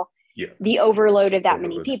handle Yeah, the overload of that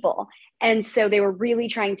many overload. people. And so they were really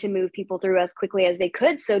trying to move people through as quickly as they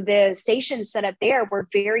could. So the stations set up there were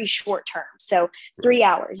very short term. So Right. 3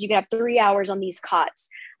 hours, you could have 3 hours on these cots,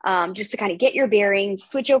 just to kind of get your bearings,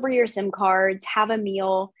 switch over your SIM cards, have a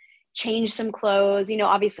meal, change some clothes.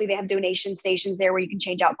 Obviously they have donation stations there where you can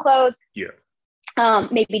change out clothes, Yeah,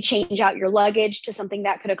 maybe change out your luggage to something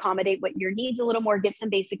that could accommodate what your needs a little more, get some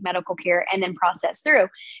basic medical care, and then process through.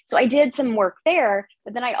 So I did some work there,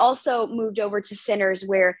 but then I also moved over to centers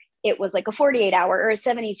where it was like a 48-hour or a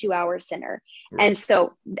 72-hour center. right. And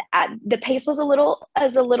so the pace was a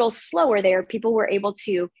little slower there. People were able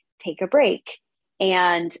to take a break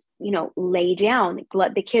and, lay down,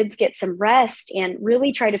 let the kids get some rest and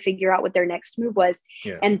really try to figure out what their next move was.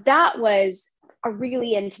 Yeah, And that was a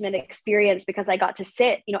really intimate experience because I got to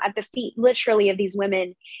sit, at the feet literally of these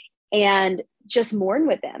women and just mourn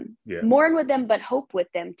with them, but hope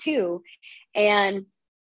with them too. And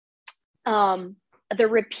the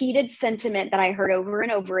repeated sentiment that I heard over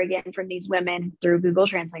and over again from these women through Google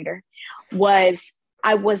Translator was,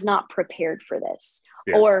 I was not prepared for this,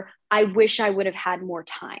 or I wish I would have had more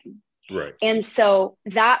time. Right. And so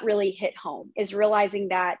that really hit home, is realizing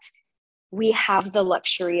that we have the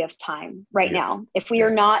luxury of time right now. If we are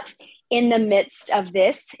not in the midst of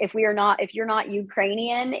this, if you're not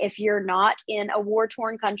Ukrainian, if you're not in a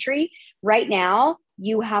war-torn country right now,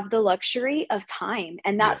 you have the luxury of time.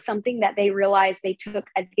 And that's something that they realized they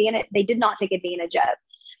did not take advantage of,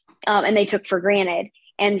 and they took for granted.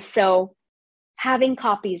 And so having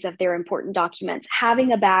copies of their important documents,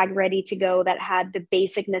 having a bag ready to go that had the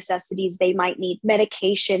basic necessities they might need,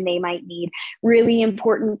 medication they might need, really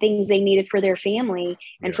important things they needed for their family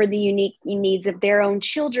and for the unique needs of their own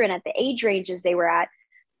children at the age ranges they were at.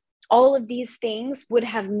 All of these things would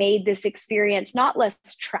have made this experience not less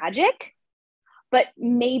tragic, but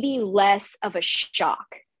maybe less of a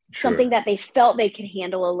shock, something that they felt they could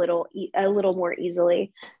handle a little more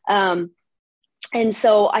easily. And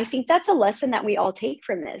so I think that's a lesson that we all take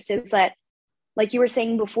from this, is that, like you were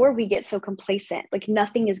saying before, we get so complacent, like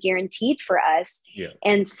nothing is guaranteed for us.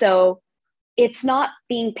 And so it's not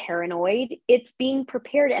being paranoid, it's being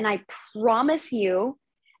prepared. And I promise you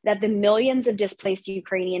that the millions of displaced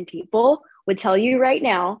Ukrainian people would tell you right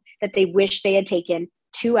now that they wish they had taken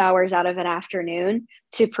 2 hours out of an afternoon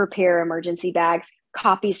to prepare emergency bags,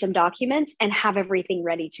 copy some documents, and have everything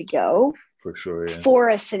ready to go. For sure. For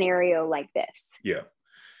a scenario like this.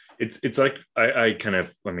 It's like, I kind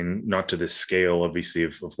of, I mean, not to this scale, obviously,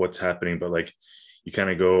 of what's happening, but like, you kind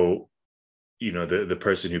of go, you know, the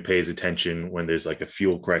person who pays attention when there's like a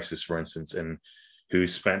fuel crisis, for instance, and who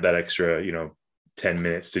spent that extra, 10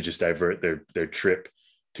 minutes to just divert their trip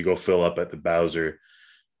to go fill up at the Bowser.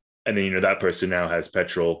 And then, that person now has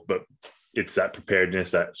petrol, but it's that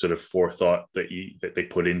preparedness, that sort of forethought that they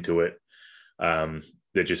put into it,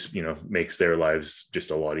 that just, makes their lives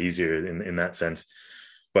just a lot easier in that sense.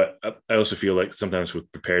 But I also feel like sometimes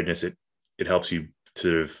with preparedness, it helps you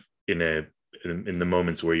sort of in the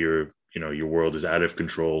moments where your world is out of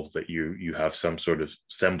control, that you have some sort of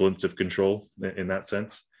semblance of control in that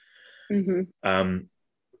sense.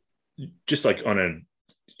 Just like on a,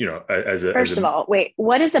 First of all, wait,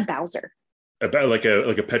 what is a Bowser? About like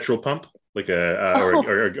a petrol pump, like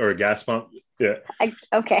or a gas pump.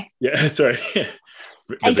 Okay. Yeah, sorry.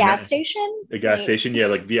 A gas station. A gas station, yeah,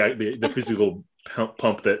 like the physical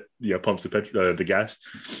pump that pumps the gas.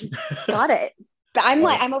 Got it. But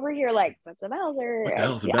I'm over here like, what's a Bowser? What the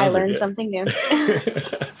hell's a Bowser? I learned something new.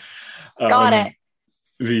 Got it.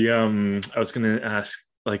 I was gonna ask,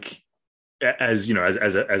 like, as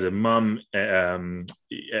a mom,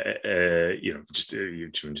 just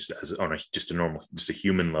as on a normal, just a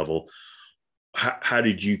human level, how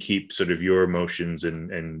did you keep sort of your emotions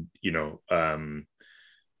and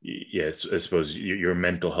yes, I suppose your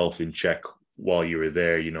mental health in check while you were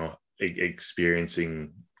there,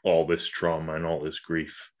 experiencing all this trauma and all this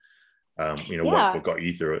grief? What got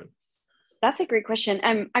you through it? That's a great question.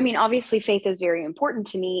 I mean, obviously faith is very important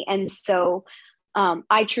to me. And so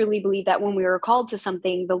I truly believe that when we are called to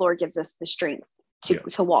something, the Lord gives us the strength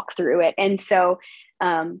to walk through it. And so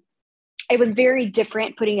it was very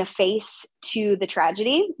different putting a face to the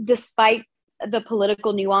tragedy, despite the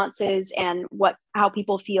political nuances and how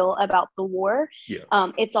people feel about the war.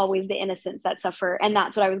 It's always the innocents that suffer. And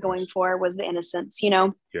that's what I was going for, was the innocents,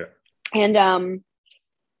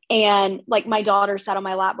 And like my daughter sat on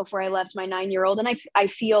my lap before I left, my 9-year-old. And I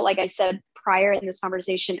feel, like I said prior in this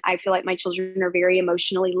conversation, I feel like my children are very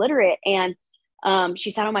emotionally literate. And she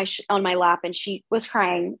sat on my lap and she was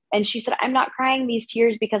crying. And she said, "I'm not crying these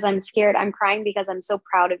tears because I'm scared. I'm crying because I'm so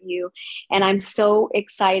proud of you. And I'm so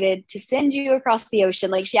excited to send you across the ocean."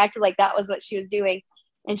 Like, she acted like that was what she was doing.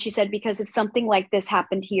 And she said, "Because if something like this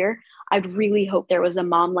happened here, I'd really hope there was a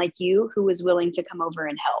mom like you who was willing to come over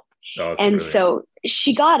and help." And brilliant. So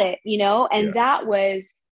she got it, and that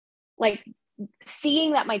was like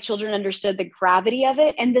seeing that my children understood the gravity of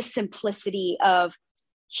it and the simplicity of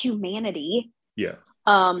humanity.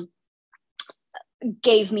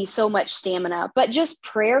 Gave me so much stamina. But just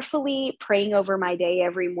prayerfully praying over my day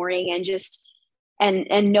every morning, and just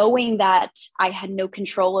and knowing that I had no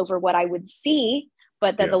control over what I would see,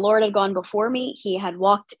 but that the Lord had gone before me. He had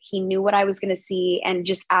walked, he knew what I was going to see, and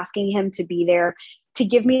just asking him to be there to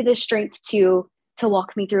give me the strength to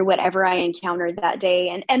walk me through whatever I encountered that day,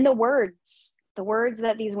 and the words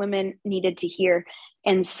that these women needed to hear.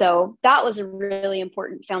 And so that was a really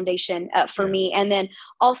important foundation for me. And then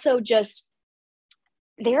also just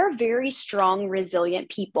they're very strong, resilient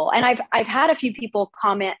people. And I've had a few people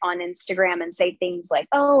comment on Instagram and say things like,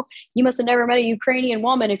 "Oh, you must have never met a Ukrainian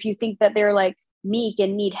woman if you think that they're like meek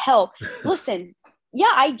and need help." Listen,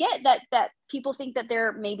 yeah, I get that people think that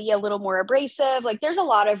they're maybe a little more abrasive. Like there's a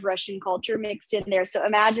lot of Russian culture mixed in there. So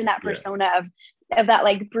imagine that persona of that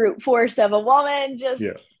like brute force of a woman, just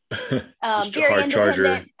just very hard independent.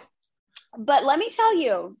 charger. But let me tell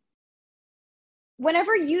you,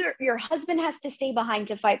 whenever your husband has to stay behind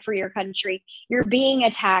to fight for your country, you're being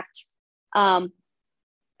attacked. For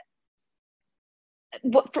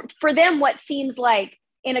them, what seems like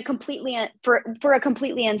in a completely for a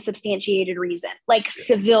completely unsubstantiated reason, like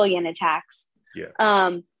civilian attacks. It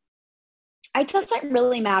doesn't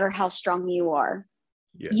really matter how strong you are.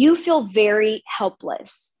 You feel very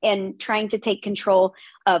helpless and trying to take control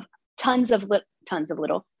of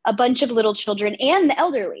a bunch of little children and the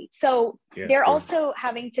elderly. So they're also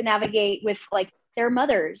having to navigate with like their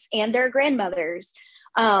mothers and their grandmothers.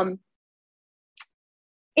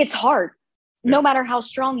 It's hard, no matter how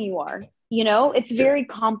strong you are. You know, it's a very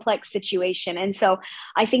complex situation. And so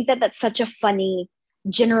I think that that's such a funny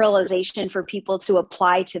generalization for people to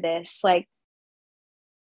apply to this. Like,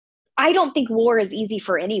 I don't think war is easy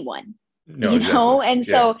for anyone, No, you know? exactly. And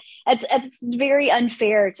so it's very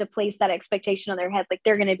unfair to place that expectation on their head. Like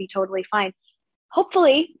they're going to be totally fine.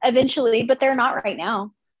 Hopefully, eventually, but they're not right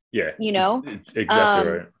now. Yeah. You know? It's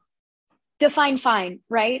exactly right. Define fine,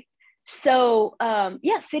 right? So,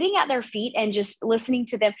 sitting at their feet and just listening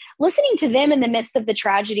to them in the midst of the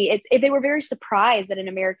tragedy. They were very surprised that an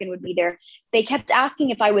American would be there. They kept asking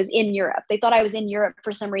if I was in Europe. They thought I was in Europe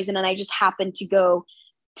for some reason. And I just happened to go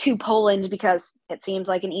to Poland because it seems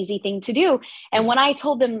like an easy thing to do. And when I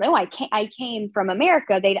told them, no, I came from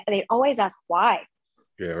America, they always ask why.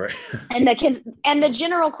 Yeah, right. And the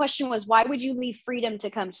general question was, why would you leave freedom to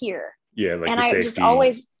come here? Yeah, like and the I safety. just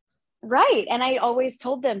always right. And I always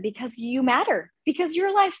told them, because you matter, because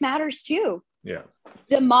your life matters too. Yeah.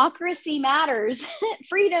 Democracy matters.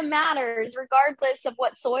 Freedom matters, regardless of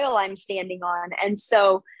what soil I'm standing on. And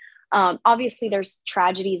so obviously there's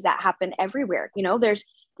tragedies that happen everywhere. You know, there's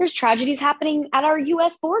tragedies happening at our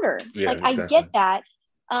US border. Yeah, like exactly. I get that.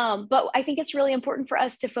 But I think it's really important for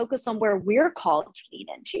us to focus on where we're called to lean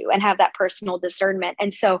into and have that personal discernment.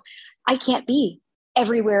 And so I can't be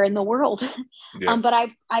everywhere in the world. But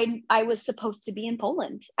I was supposed to be in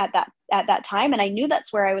Poland at that time. And I knew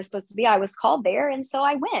that's where I was supposed to be. I was called there. And so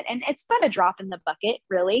I went, and it's but a drop in the bucket,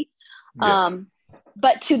 really.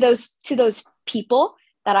 But to those people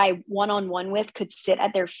that I one-on-one with could sit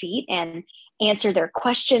at their feet and answer their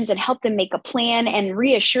questions and help them make a plan and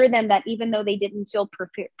reassure them that even though they didn't feel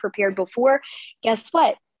prepared before, guess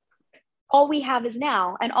what? All we have is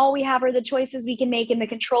now, and all we have are the choices we can make and the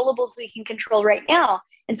controllables we can control right now.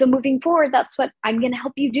 And so moving forward, that's what I'm going to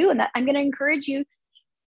help you do. And that I'm going to encourage you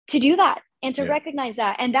to do that and to recognize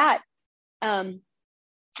that. And that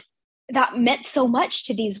meant so much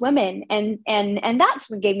to these women. And that's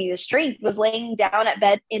what gave me the strength, was laying down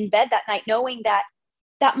in bed that night, knowing that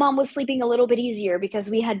mom was sleeping a little bit easier because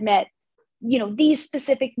we had met, you know, these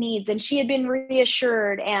specific needs, and she had been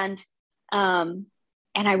reassured, and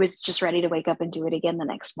I was just ready to wake up and do it again the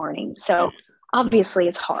next morning. So obviously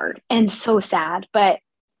it's hard and so sad, but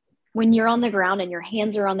when you're on the ground and your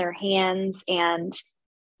hands are on their hands and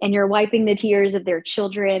you're wiping the tears of their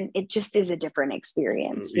children, it just is a different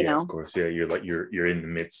experience, you know? Of course. Yeah. You're in the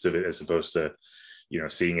midst of it, as opposed to, you know,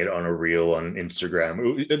 seeing it on a reel on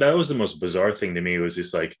Instagram. That was the most bizarre thing to me. It was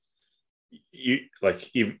just like,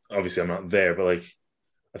 even, obviously I'm not there, but like,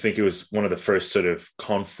 I think it was one of the first sort of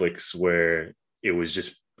conflicts where it was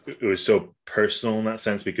so personal in that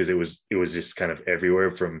sense, because it was just kind of everywhere,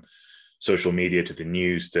 from social media to the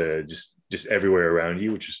news to just everywhere around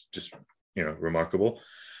you, which is just, you know, remarkable.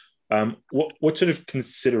 What sort of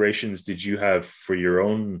considerations did you have for your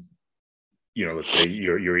own, you know, let's say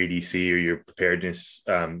your EDC or your preparedness,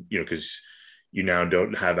 you know, because you now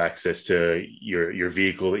don't have access to your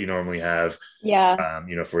vehicle that you normally have. Yeah.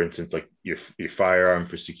 You know, for instance, like your firearm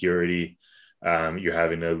for security, you're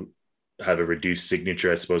having to have a reduced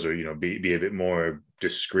signature, I suppose, or, you know, be a bit more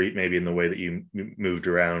discreet maybe in the way that you moved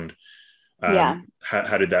around.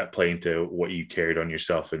 How did that play into what you carried on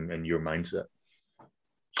yourself and your mindset?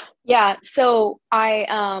 Yeah. So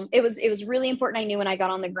it was really important. I knew when I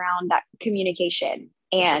got on the ground that communication,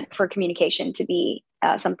 and for communication to be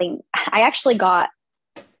something, I actually got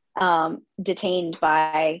detained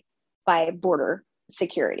by border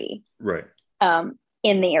security. Right.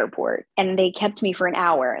 In the airport, and they kept me for an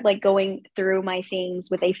hour, like going through my things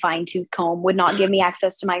with a fine-tooth comb, would not give me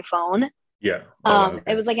access to my phone. Yeah.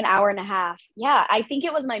 It was like an hour and a half. Yeah. I think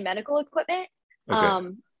it was my medical equipment.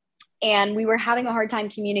 Okay. And we were having a hard time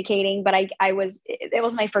communicating, but it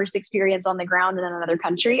was my first experience on the ground in another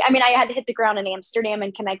country. I mean, I had to hit the ground in Amsterdam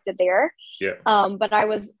and connected there. Yeah. But I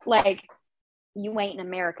was like, you ain't in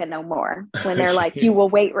America no more. When they're like, you will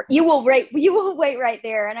wait right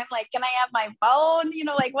there. And I'm like, can I have my phone?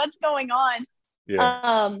 Like, what's going on?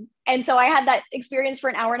 Yeah. And so I had that experience for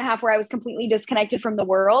an hour and a half where I was completely disconnected from the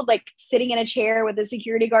world, like sitting in a chair with a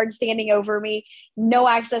security guard standing over me, no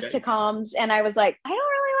access to comms. And I was like, I don't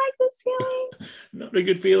really like this feeling. Not a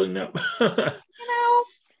good feeling, no.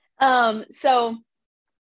 So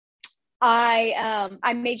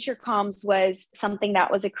I made sure comms was something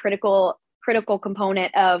that was a critical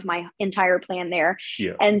component of my entire plan there.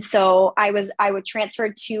 Yeah. And so I would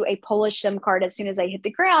transfer to a Polish SIM card as soon as I hit the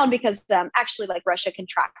ground, because actually, like, Russia can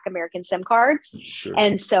track American SIM cards. Sure.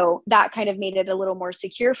 And so that kind of made it a little more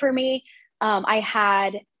secure for me. I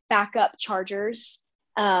had backup chargers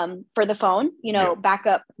for the phone,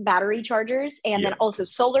 backup battery chargers, and then also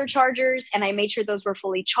solar chargers. And I made sure those were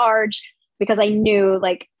fully charged, because I knew,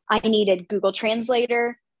 like, I needed Google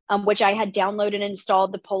Translator, which I had downloaded and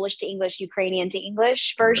installed the Polish to English, Ukrainian to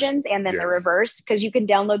English versions, and then the reverse, because you can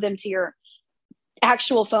download them to your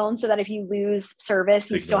actual phone so that if you lose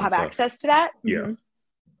service, you still have access to that. Yeah.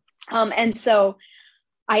 And so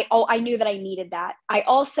I knew that I needed that. I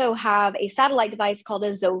also have a satellite device called a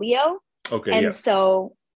Zoleo. Okay. And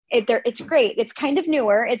so it's great. It's kind of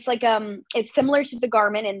newer. It's like it's similar to the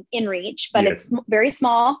Garmin and InReach, but it's very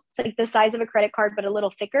small. It's like the size of a credit card, but a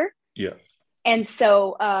little thicker. Yeah. And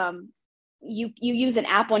so you use an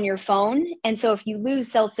app on your phone. And so if you lose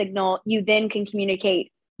cell signal, you then can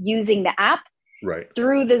communicate using the app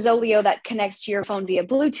through the Zoleo that connects to your phone via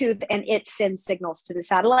Bluetooth, and it sends signals to the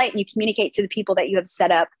satellite, and you communicate to the people that you have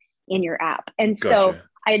set up in your app. And so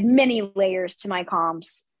I had many layers to my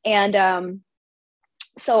comms. And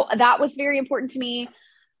so that was very important to me.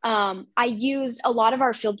 I used a lot of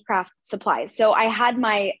our Fieldcraft supplies. So I had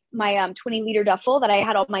my 20-liter duffel that I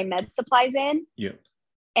had all my med supplies in. Yeah.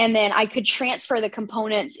 And then I could transfer the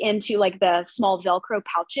components into, like, the small Velcro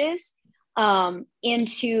pouches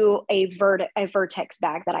into a Vertex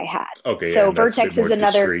bag that I had. Okay. So Vertex is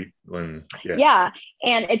another. And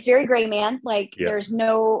it's very gray, man. Like, there's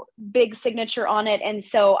no big signature on it. And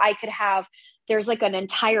so I could have, there's like an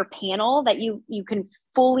entire panel that you can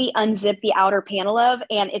fully unzip the outer panel of,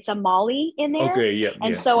 and it's a MOLLE in there. Okay, yeah.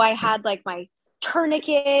 And so I had, like, my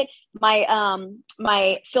tourniquet, my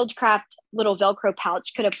Fieldcraft little Velcro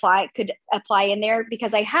pouch could apply in there,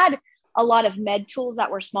 because I had a lot of med tools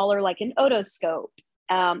that were smaller, like an otoscope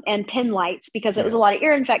and pin lights, because it was a lot of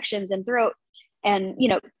ear infections and throat and,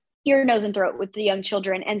 ear, nose, and throat with the young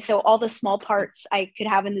children. And so all the small parts I could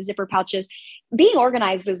have in the zipper pouches. Being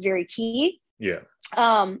organized was very key. Yeah.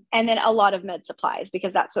 And then a lot of med supplies,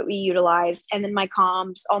 because that's what we utilized. And then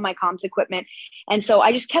all my comms equipment. And so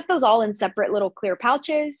I just kept those all in separate little clear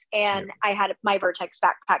pouches. And I had my Vertex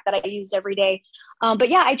backpack that I used every day. But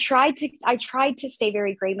yeah, I tried to stay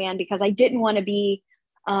very gray man, because I didn't want to be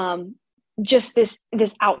just this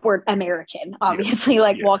outward American, obviously,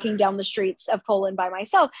 walking down the streets of Poland by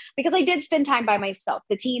myself, because I did spend time by myself.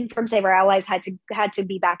 The team from Save Our Allies had to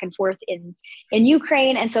be back and forth in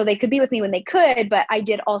Ukraine. And so they could be with me when they could, but I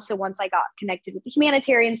did also, once I got connected with the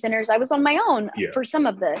humanitarian centers, I was on my own for some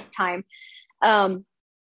of the time.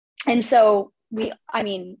 And so we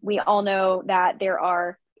all know that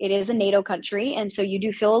it is a NATO country. And so you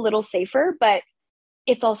do feel a little safer, but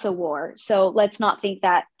it's also war. So let's not think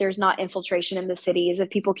that there's not infiltration in the cities of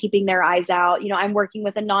people keeping their eyes out. I'm working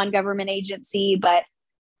with a non-government agency, but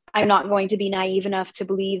I'm not going to be naive enough to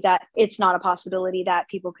believe that it's not a possibility that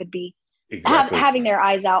people could be having their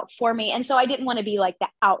eyes out for me. And so I didn't want to be like the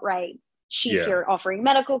outright, she's here offering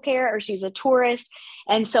medical care, or she's a tourist.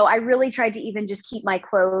 And so I really tried to even just keep my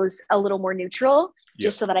clothes a little more neutral,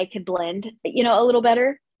 just so that I could blend, a little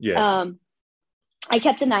better. Yeah. I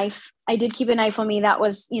kept a knife. I did keep a knife on me. That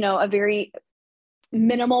was, a very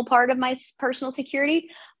minimal part of my personal security,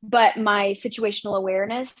 but my situational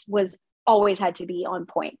awareness always had to be on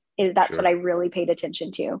point. That's what I really paid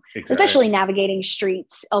attention to, especially navigating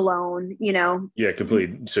streets alone, Yeah,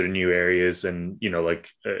 completely sort of new areas, and,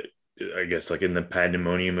 I guess, like, in the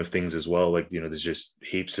pandemonium of things as well, like, there's just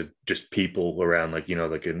heaps of just people around, like,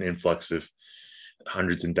 like an influx of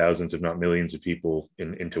hundreds and thousands, if not millions of people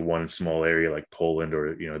into one small area like Poland,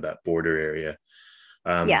 or, that border area.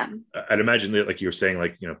 I'd imagine that, like you were saying,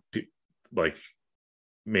 like, like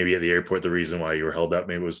maybe at the airport, the reason why you were held up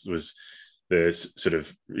maybe was the sort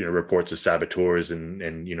of, reports of saboteurs and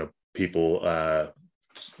people,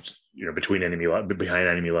 behind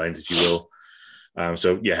enemy lines, if you will.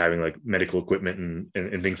 So yeah, having like medical equipment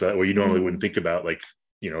and things like that where you normally wouldn't think about, like,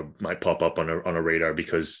 might pop up on a radar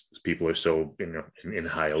because people are so, in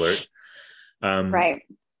high alert. Um, Right.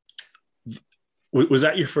 was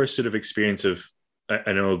that your first sort of experience of,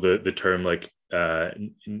 I know the term like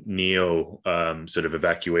neo sort of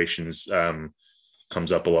evacuations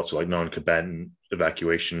comes up a lot, so like non-combatant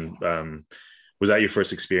evacuation. Was that your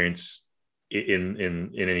first experience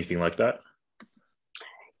in anything like that?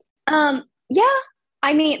 Yeah.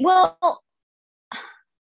 I mean, well,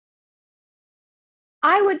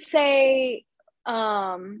 I would say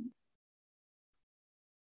on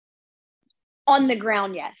the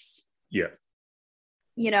ground, yes. Yeah.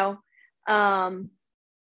 You know, um,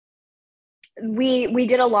 we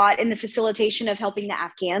did a lot in the facilitation of helping the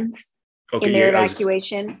Afghans Okay. in their Yeah.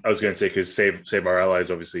 evacuation. I was going to say, because Save Our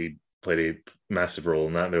Allies obviously played a massive role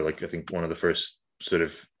in that. They're like, I think, one of the first sort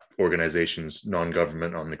of organizations,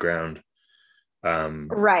 non-government, on the ground,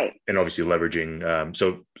 Right. and obviously leveraging.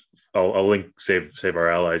 So I'll link Save Our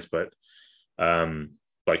Allies, but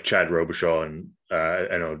like Chad Robichaud and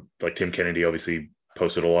I know like Tim Kennedy obviously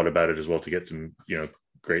posted a lot about it as well to get some,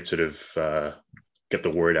 great sort of get the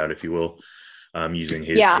word out, if you will, using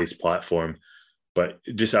Yeah. his platform. But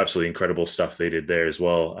just absolutely incredible stuff they did there as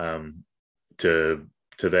well, to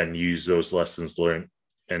then use those lessons learned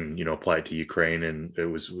and apply it to Ukraine, and it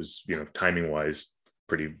was timing wise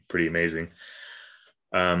pretty amazing.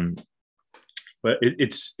 Um, but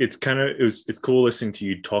it's kind of it's cool listening to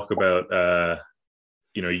you talk about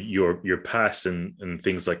your past and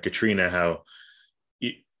things like Katrina, how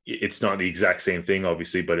it's not the exact same thing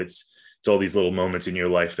obviously, but it's all these little moments in your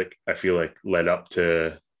life that I feel like led up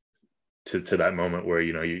to that moment where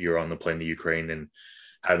you're on the plane to Ukraine and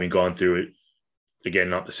having gone through it again,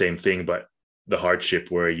 not the same thing, but the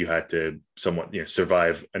hardship where you had to somewhat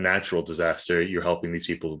survive a natural disaster. You're helping these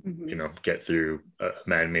people get through a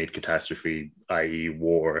man-made catastrophe, i.e.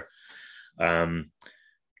 war.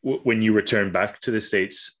 When you return back to the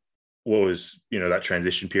States, what was that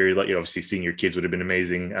transition period like? Obviously seeing your kids would have been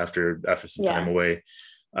amazing after some time away,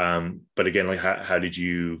 but again, like how did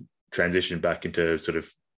you transition back into sort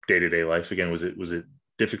of day-to-day life again? Was it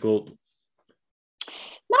difficult?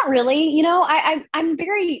 Not really. I'm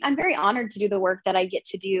very honored to do the work that I get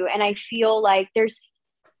to do, and I feel like there's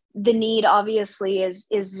the need obviously is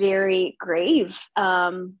very grave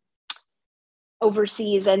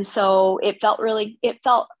overseas, and so it felt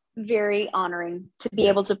very honoring to be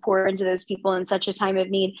able to pour into those people in such a time of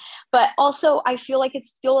need. But also I feel like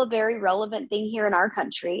it's still a very relevant thing here in our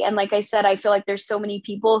country, and like I said, I feel like there's so many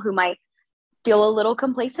people who might feel a little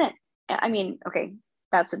complacent. I mean, okay,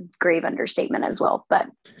 that's a grave understatement as well, but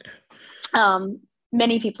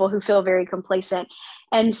many people who feel very complacent.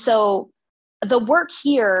 And so the work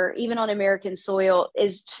here, even on American soil,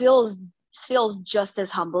 feels just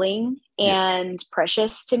as humbling and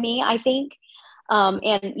precious to me, I think.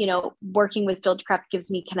 And working with Fieldcraft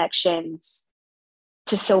gives me connections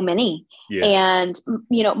to so many. And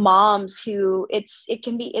moms who it's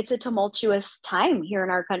a tumultuous time here in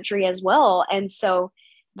our country as well, and so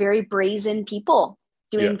very brazen people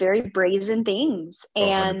doing very brazen things.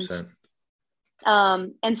 And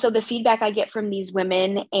 100%. And so the feedback I get from these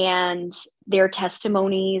women and their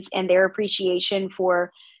testimonies and their appreciation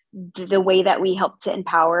for the way that we help to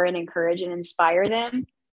empower and encourage and inspire them,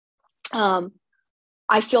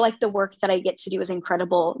 I feel like the work that I get to do is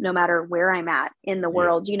incredible no matter where I'm at in the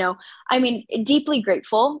world. I mean, deeply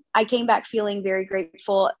grateful. I came back feeling very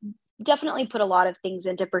grateful. Definitely put a lot of things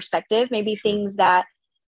into perspective, maybe things that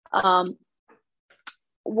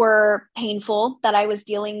were painful that I was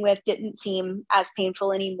dealing with didn't seem as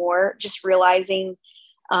painful anymore. Just realizing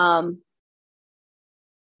how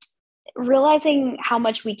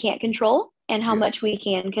much we can't control and how much we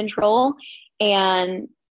can control, and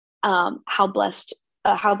how blessed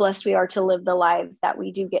we are to live the lives that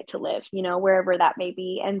we do get to live, wherever that may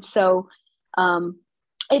be. And so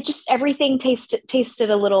it just, everything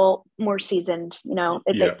tasted a little more seasoned,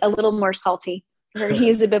 a little more salty. We're going to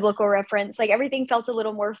use a biblical reference. Like everything felt a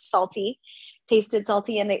little more salty, tasted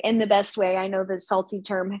salty in the best way. I know the salty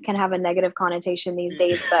term can have a negative connotation these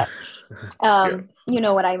days, but you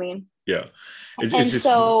know what I mean? Yeah. It's just,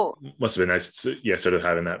 so must have been nice, sort of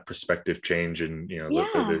having that perspective change and,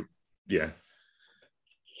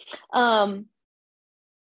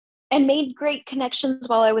 and made great connections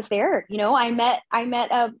while I was there. I met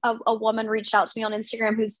a woman reached out to me on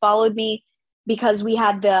Instagram who's followed me because we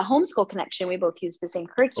had the homeschool connection. We both used the same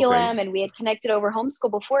curriculum, and we had connected over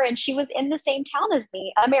homeschool before. And she was in the same town as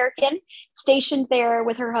me, American, stationed there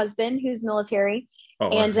with her husband, who's military.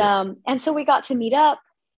 And so we got to meet up,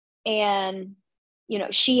 and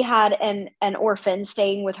she had an orphan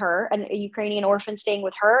staying with her, a Ukrainian orphan staying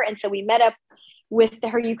with her. And so we met up with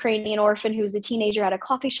her Ukrainian orphan, who was a teenager, at a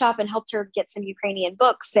coffee shop, and helped her get some Ukrainian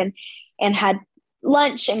books, and had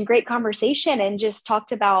lunch and great conversation, and just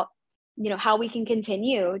talked about, how we can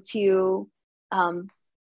continue to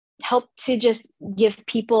help to just give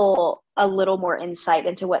people a little more insight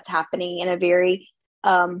into what's happening in a very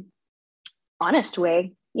honest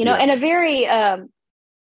way, in a very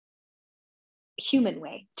human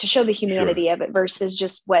way, to show the humanity of it versus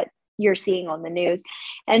just what you're seeing on the news.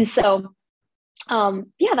 And so,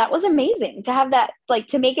 that was amazing to have that, like,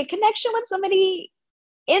 to make a connection with somebody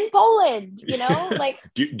in Poland, like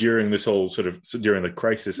during this whole during the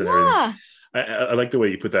crisis and everything. I like the way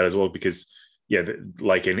you put that as well, because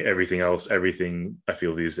like in everything else, everything I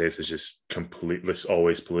feel these days is just completely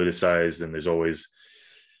always politicized, and there's always,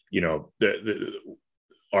 the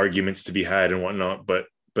arguments to be had and whatnot. But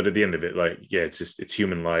at the end of it, like, it's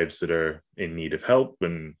human lives that are in need of help,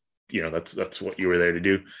 and that's what you were there to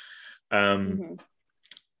do. I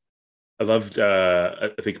loved.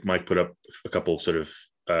 I think Mike put up a couple sort of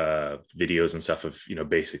videos and stuff of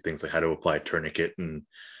basic things like how to apply a tourniquet, and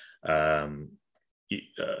I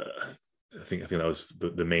think that was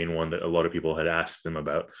the main one that a lot of people had asked them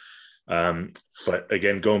about. But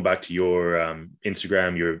again, going back to your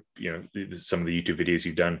Instagram, some of the YouTube videos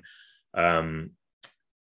you've done,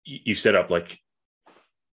 you set up like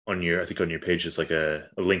on your page, just like a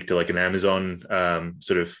link to like an Amazon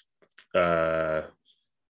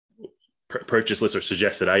purchase list or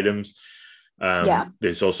suggested items.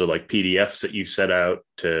 There's also like PDFs that you've set out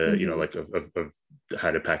to, like of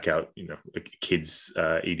how to pack out, like kids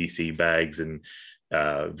EDC bags and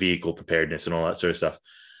vehicle preparedness and all that sort of stuff.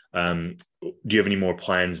 Do you have any more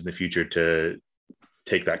plans in the future to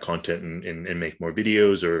take that content and make more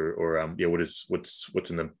videos, or what's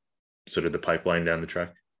in the sort of the pipeline down the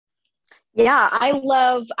track?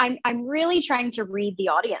 I'm really trying to read the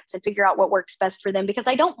audience and figure out what works best for them, because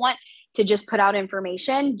I don't want to just put out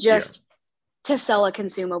information to sell a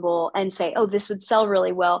consumable and say, oh, this would sell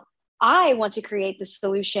really well. I want to create the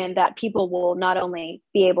solution that people will not only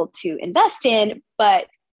be able to invest in, but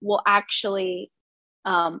will actually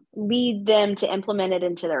lead them to implement it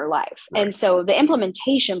into their life. Right. And so the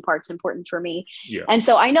implementation part's important for me. And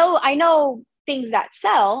so I know things that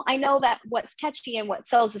sell. I know that what's catchy and what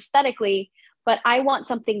sells aesthetically, but I want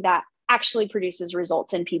something that actually produces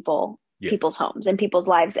results in people's homes and people's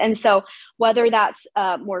lives. And so whether that's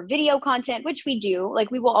more video content, which we do,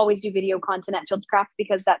 like we will always do video content at Fieldcraft,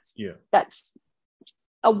 because that's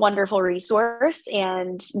a wonderful resource,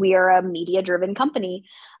 and we are a media driven company.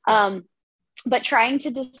 But trying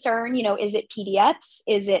to discern, is it PDFs?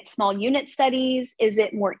 Is it small unit studies? Is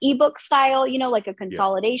it more ebook style, like a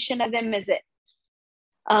consolidation of them? Is it,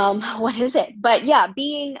 what is it? But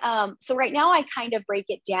being, so right now I kind of break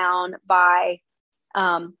it down by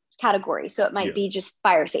category. So it might be just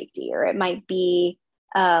fire safety, or it might be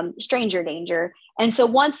stranger danger. And so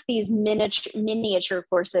once these miniature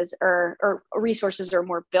courses or resources are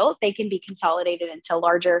more built, they can be consolidated into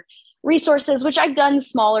larger resources, which I've done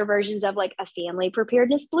smaller versions of, like a family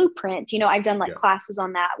preparedness blueprint. I've done classes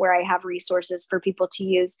on that where I have resources for people to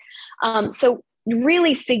use. So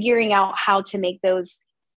really figuring out how to make those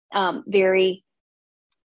very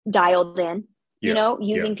dialed in,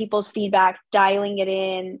 using people's feedback, dialing it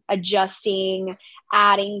in, adjusting,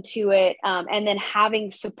 adding to it, and then having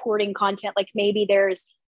supporting content. Like maybe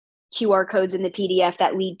there's QR codes in the PDF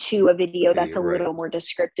that lead to a video that's a little more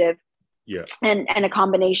descriptive. And a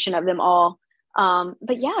combination of them all.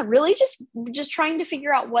 But really just trying to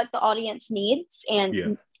figure out what the audience needs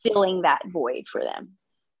and filling that void for them.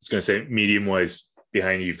 I was going to say, medium wise,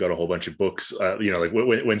 behind you, you've got a whole bunch of books, like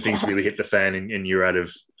when things really hit the fan and you're out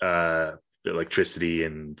of electricity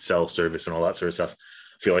and cell service and all that sort of stuff.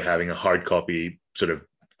 I feel like having a hard copy sort of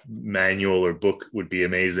manual or book would be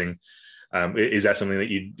amazing. Is that something that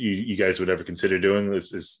you guys would ever consider doing?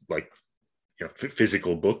 This is like,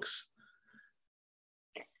 physical books?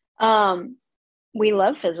 We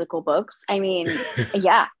love physical books. I mean,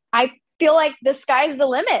 I feel like the sky's the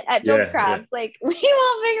limit at Fieldcraft. Like we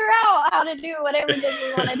will figure out how to do whatever it is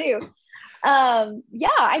we want to do.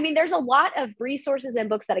 I mean, there's a lot of resources and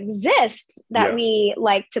books that exist that we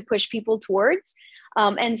like to push people towards.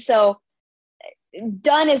 And so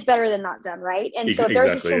done is better than not done, right? And so if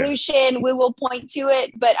there's a solution, we will point to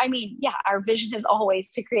it. But I mean, our vision is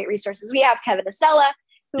always to create resources. We have Kevin Estella,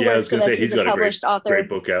 who works with us. He's a published author. Great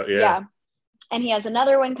book out. And he has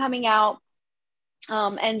another one coming out.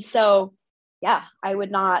 And so, I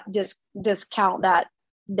would not discount that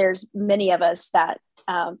there's many of us that,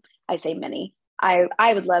 I say many,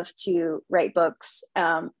 I would love to write books.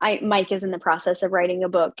 Mike is in the process of writing a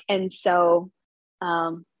book. And so,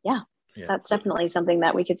 that's definitely something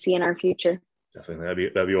that we could see in our future. Definitely.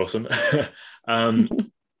 That'd be awesome. um,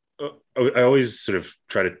 I always sort of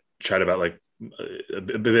try to chat about like a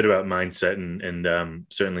bit about mindset and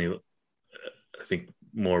certainly I think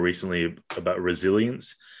more recently about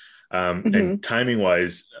resilience. And timing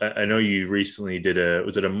wise, I know you recently did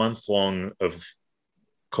was it a month long of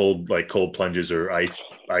cold plunges or ice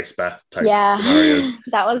bath type scenarios?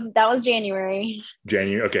 that was January.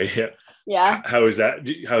 Okay. Yeah. Yeah. How is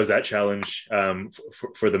that challenge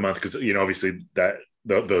for the month? Because obviously that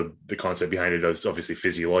the concept behind it is obviously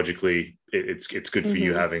physiologically it's good for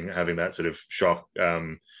you having that sort of shock,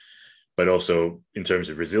 but also in terms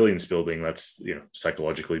of resilience building, that's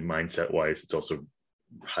psychologically, mindset wise, it's also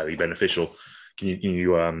highly beneficial. Can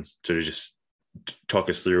you sort of just talk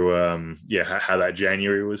us through how that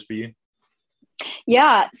January was for you?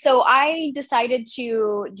 Yeah. So I decided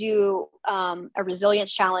to do a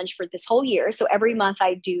resilience challenge for this whole year. So every month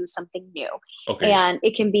I do something new. Okay. And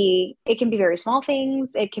it can be very small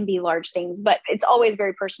things, it can be large things, but it's always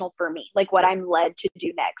very personal for me, like what I'm led to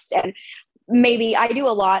do next. And maybe I do a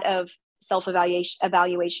lot of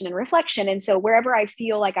evaluation and reflection. And so wherever I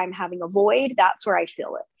feel like I'm having a void, that's where I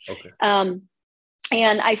feel it. Okay.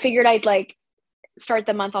 And I figured I'd start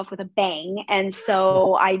the month off with a bang. And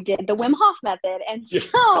so I did the Wim Hof method. And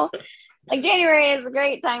so January is a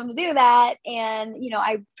great time to do that. And,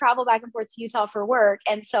 I travel back and forth to Utah for work.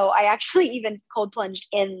 And so I actually even cold plunged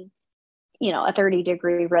in, a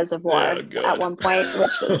 30-degree reservoir at one point,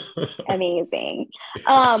 which was amazing.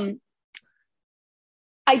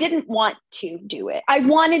 I didn't want to do it. I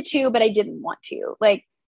wanted to, but I didn't want to.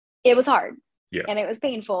 It was hard and it was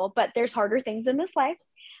painful, but there's harder things in this life.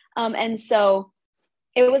 And so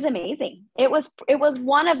it was amazing. It was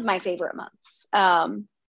one of my favorite months.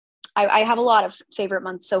 I have a lot of favorite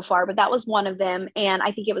months so far, but that was one of them. And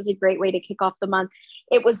I think it was a great way to kick off the month.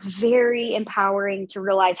 It was very empowering to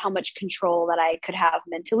realize how much control that I could have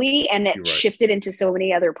mentally, and it shifted into so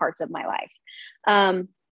many other parts of my life.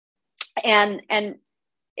 And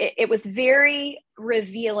it was very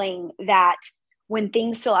revealing that when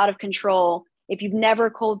things feel out of control, if you've never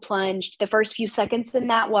cold plunged, the first few seconds in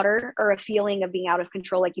that water are a feeling of being out of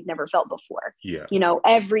control like you've never felt before. Yeah.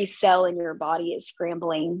 Every cell in your body is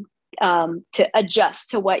scrambling to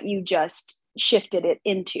adjust to what you just shifted it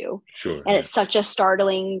into. Sure. And it's such a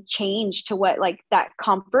startling change to what that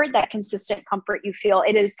comfort, that consistent comfort you feel.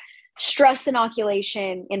 It is stress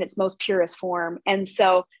inoculation in its most purest form. And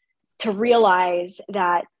so to realize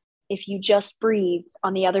that if you just breathe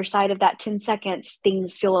on the other side of that 10 seconds,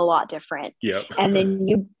 things feel a lot different. Yeah. and then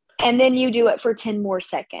you do it for 10 more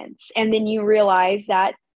seconds. And then you realize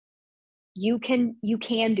that you can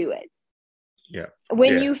do it. Yeah.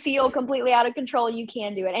 When you feel completely out of control, you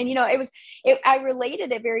can do it. And, I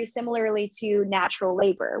related it very similarly to natural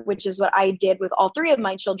labor, which is what I did with all three of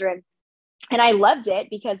my children. And I loved it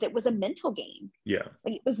because it was a mental game. Yeah.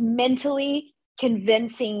 It was mentally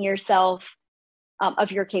convincing yourself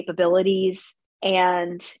of your capabilities,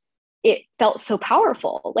 and it felt so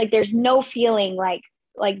powerful. There's no feeling like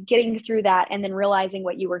getting through that and then realizing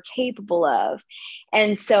what you were capable of.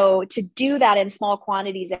 And so to do that in small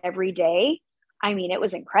quantities every day, it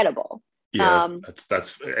was incredible. Yeah,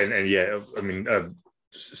 that's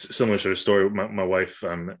similar sort of story. My wife,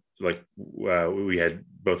 we had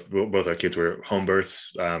both our kids were home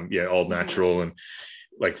births, all natural, and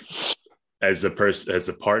as a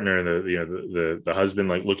partner and the husband,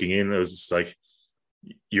 looking in, it was just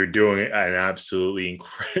you're doing an absolutely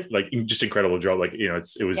incredible job.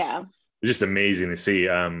 It was just amazing to see.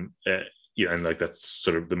 And that's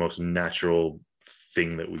sort of the most natural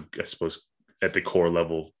thing that we, I suppose, at the core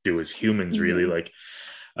level do as humans, really.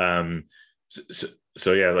 For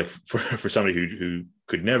somebody who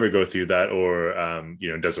could never go through that, or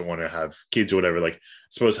doesn't want to have kids or whatever, I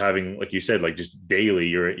suppose having, like you said, just daily,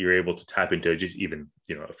 you're able to tap into just even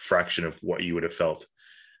a fraction of what you would have felt,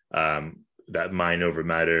 that mind over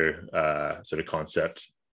matter sort of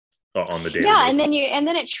concept on the daily. And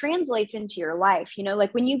then it translates into your life.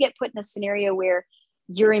 When you get put in a scenario where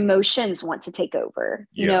your emotions want to take over,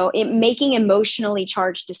 making emotionally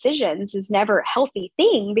charged decisions is never a healthy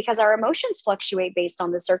thing, because our emotions fluctuate based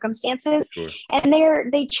on the circumstances. Sure. And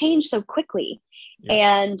they change so quickly. Yeah.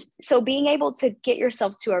 And so being able to get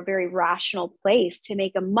yourself to a very rational place to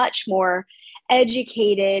make a much more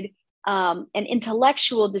educated and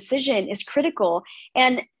intellectual decision is critical.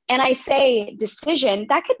 And I say decision,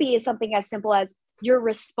 that could be something as simple as your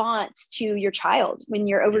response to your child when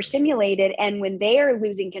you're overstimulated and when they are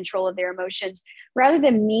losing control of their emotions, rather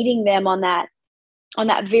than meeting them on that on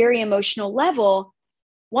that very emotional level,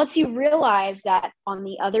 once you realize that on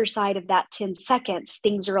the other side of that 10 seconds,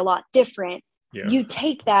 things are a lot different, you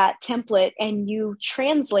take that template and you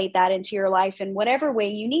translate that into your life in whatever way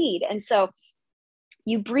you need. And so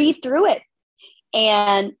you breathe through it,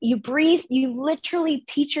 and you literally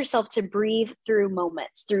teach yourself to breathe through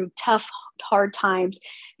moments, through tough, hard times.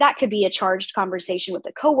 That could be a charged conversation with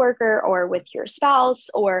a coworker or with your spouse,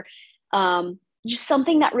 or just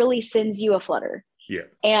something that really sends you a flutter. Yeah.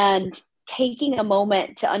 And taking a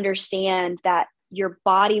moment to understand that your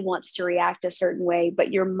body wants to react a certain way,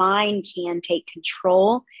 but your mind can take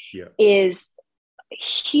control is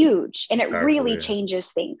huge. And it really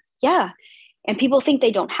changes things. Yeah. And people think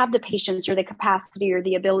they don't have the patience or the capacity or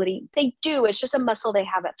the ability. They do. It's just a muscle they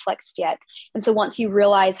haven't flexed yet. And so once you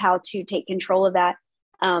realize how to take control of that,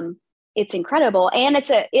 it's incredible. And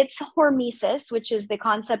it's hormesis, which is the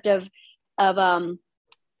concept of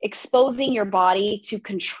exposing your body to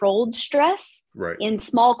controlled stress in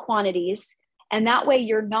small quantities. And that way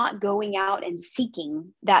you're not going out and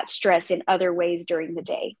seeking that stress in other ways during the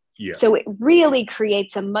day. Yeah. So it really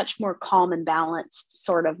creates a much more calm and balanced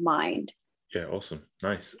sort of mind. Yeah. Awesome.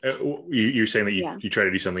 Nice. You're saying that you try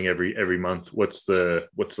to do something every month. What's the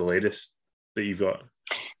latest that you've got?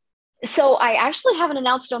 So I actually haven't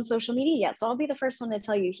announced it on social media yet, so I'll be the first one to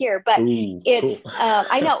tell you here. But it's, cool.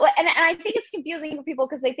 I know, and I think it's confusing for people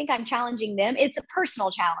because they think I'm challenging them. It's a personal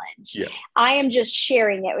challenge. Yeah. I am just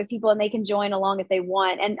sharing it with people, and they can join along if they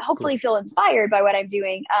want, and hopefully feel inspired by what I'm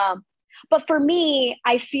doing. But for me,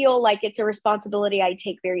 I feel like it's a responsibility I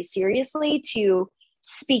take very seriously to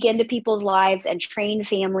speak into people's lives and train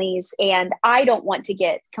families. And I don't want to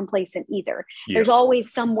get complacent either. Yeah. There's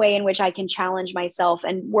always some way in which I can challenge myself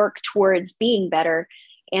and work towards being better.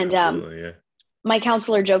 And my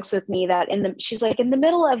counselor jokes with me that she's like, in the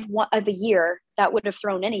middle of the year, that would have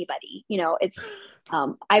thrown anybody. You know, it's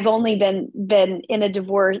I've only been in a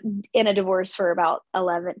divorce for about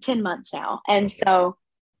 10 months now. And so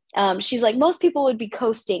she's like, most people would be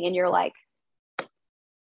coasting, and you're like,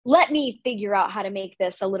 let me figure out how to make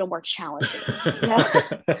this a little more challenging. You know?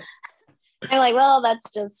 I'm like, well,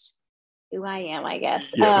 that's just who I am, I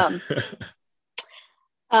guess. Yeah.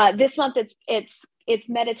 This month it's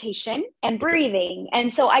meditation and breathing.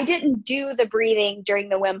 And so I didn't do the breathing during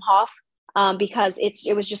the Wim Hof because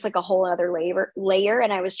it was just like a whole other layer.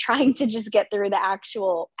 And I was trying to just get through the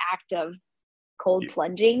actual act of cold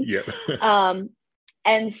plunging. Yeah.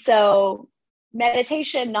 And so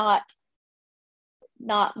meditation, not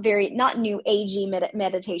new agey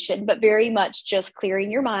meditation, but very much just clearing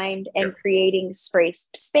your mind and creating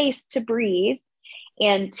space to breathe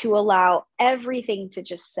and to allow everything to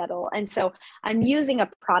just settle. And so I'm using a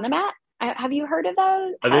prana mat. Have you heard of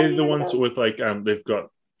those? Are they the ones with like, they've got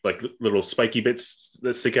like little spiky bits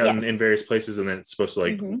that stick out in various places, and then it's supposed to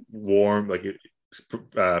like warm, like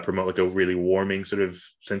promote like a really warming sort of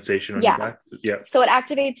sensation on your back? Yeah. So it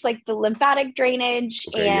activates like the lymphatic drainage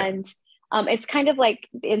and it's kind of like,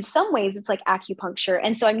 in some ways, it's like acupuncture.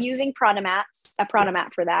 And so I'm using a prana mat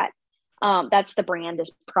for that. That's the brand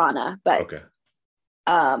is Prana, but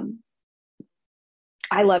I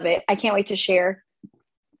love it. I can't wait to share.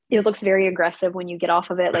 It looks very aggressive when you get off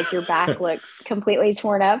of it. Like your back looks completely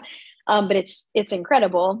torn up. But it's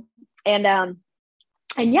incredible. And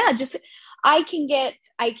yeah, just, I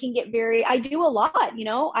do a lot, you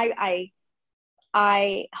know, I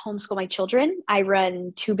homeschool my children. I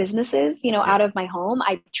run 2 businesses, you know, out of my home.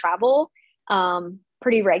 I travel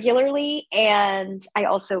pretty regularly. And I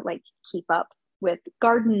also like keep up with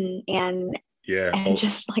garden and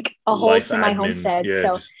just like a whole semi-homestead.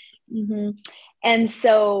 And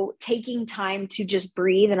so taking time to just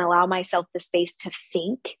breathe and allow myself the space to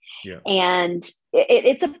think. And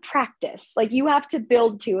it's a practice. Like you have to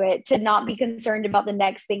build to it to not be concerned about the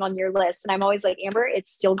next thing on your list. And I'm always like, Amber,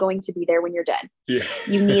 it's still going to be there when you're done.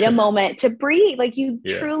 You need a moment to breathe. Like you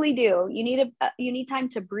truly do. You need time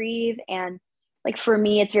to breathe. And like, for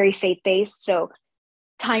me, it's very faith-based. So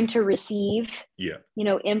time to receive, you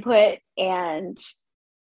know, input. And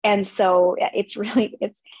so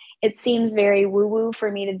it seems very woo-woo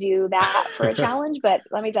for me to do that for a challenge, but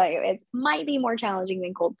let me tell you, it might be more challenging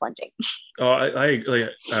than cold plunging. Oh, I've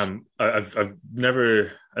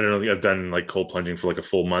never, I don't think I've done like cold plunging for like a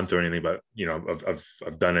full month or anything, but you know,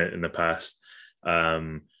 I've done it in the past.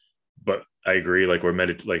 But I agree, like I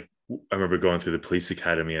remember going through the police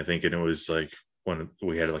academy, I think, and it was like when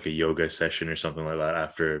we had like a yoga session or something like that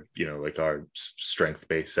after, you know, like our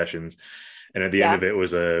strength-based sessions. And at the end of it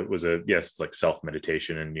was like self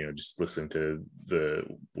meditation and, you know, just listening to the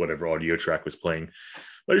whatever audio track was playing.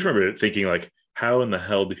 But I just remember thinking like, how in the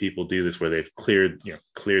hell do people do this where they've cleared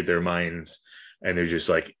their minds and they're just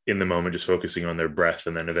like in the moment, just focusing on their breath,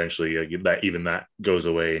 and then eventually that goes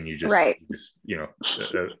away, and Right.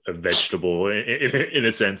 a vegetable in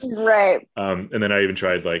a sense. Right. And then I even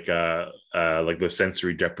tried like the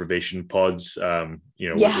sensory deprivation pods,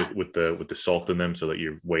 Yeah. with the salt in them, so that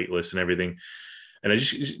you're weightless and everything. And I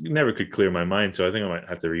just never could clear my mind, so I think I might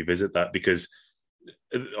have to revisit that, because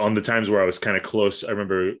on the times where I was kind of close, I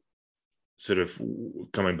remember sort of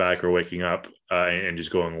coming back or waking up and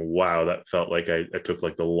just going, wow, that felt like I took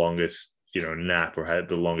like the longest, nap, or had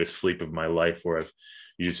the longest sleep of my life, where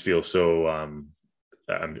you just feel so,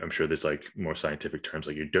 I'm sure there's like more scientific terms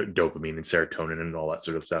like your dopamine and serotonin and all that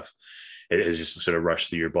sort of stuff. It has just sort of rushed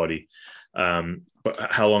through your body. But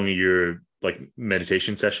how long are your like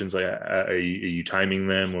meditation sessions? Like, are you timing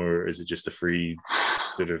them, or is it just a free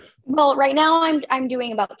sort of? Well, right now I'm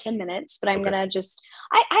doing about 10 minutes, but I'm Okay. gonna just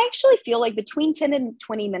I actually feel like between 10 and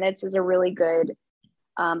 20 minutes is a really good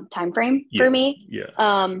time frame for me. Yeah.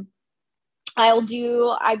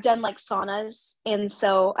 I've done like saunas, and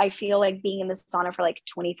so I feel like being in the sauna for like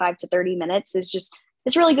 25 to 30 minutes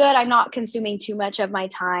it's really good. I'm not consuming too much of my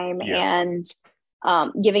time, Yeah. and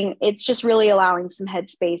it's just really allowing some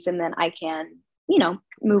headspace, and then I can,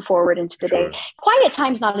 move forward into the day. Sure. Quiet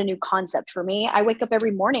time's not a new concept for me. I wake up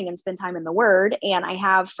every morning and spend time in the Word, and I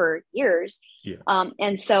have for years. Yeah.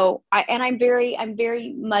 And so I'm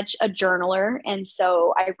very much a journaler, and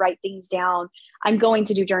so I write things down. I'm going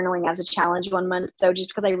to do journaling as a challenge 1 month though, just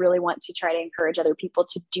because I really want to try to encourage other people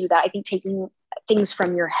to do that. I think taking things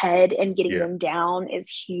from your head and getting Yeah. them down is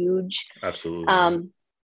huge. Absolutely.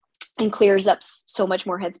 And clears up so much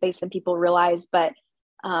more headspace than people realize. But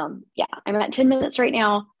yeah, I'm at 10 minutes right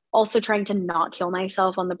now. Also trying to not kill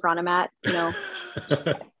myself on the prana mat, just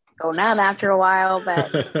go numb after a while.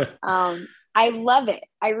 But I love it.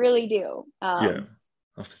 I really do. Yeah,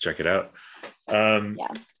 I'll have to check it out.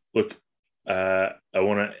 Yeah. Look, I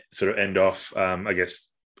want to sort of end off, I guess,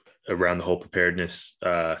 around the whole preparedness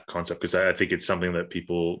concept, because I think it's something that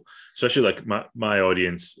people, especially like my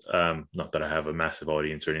audience, not that I have a massive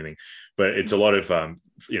audience or anything, but it's a lot of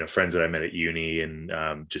friends that I met at uni,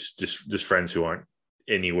 and just friends who aren't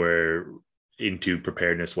anywhere into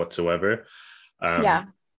preparedness whatsoever. Yeah.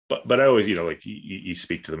 But I always, like you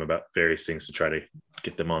speak to them about various things to try to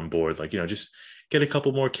get them on board, like, just get a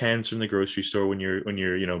couple more cans from the grocery store when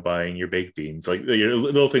you're buying your baked beans, like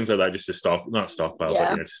little things like that, just to not stockpile,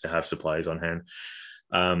 Yeah. but just to have supplies on hand.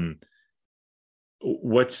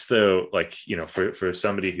 What's the, like, for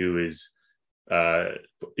somebody who is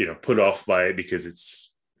put off by it because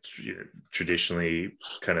it's traditionally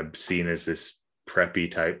kind of seen as this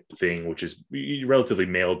preppy type thing, which is relatively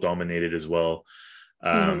male dominated as well.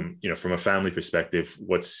 From a family perspective,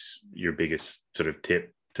 what's your biggest sort of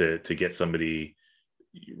tip to get somebody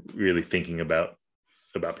really thinking about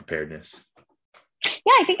preparedness?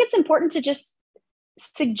 Yeah, I think it's important to just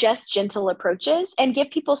suggest gentle approaches and give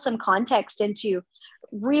people some context into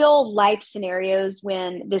real life scenarios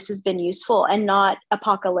when this has been useful and not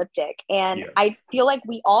apocalyptic. And I feel like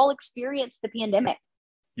we all experienced the pandemic.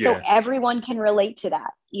 So everyone can relate to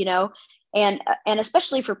that, and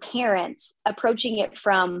especially for parents, approaching it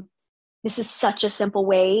from, this is such a simple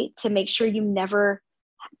way to make sure you not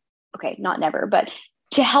never, but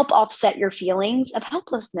to help offset your feelings of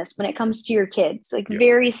helplessness when it comes to your kids, like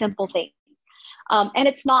very simple things. And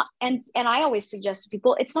it's not, and I always suggest to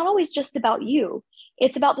people, it's not always just about you.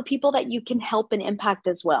 It's about the people that you can help and impact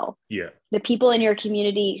as well. Yeah. The people in your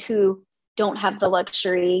community who don't have the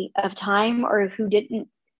luxury of time, or who didn't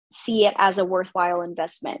see it as a worthwhile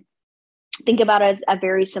investment. Think about it as a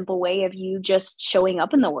very simple way of you just showing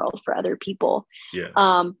up in the world for other people.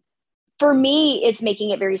 Yeah. For me, it's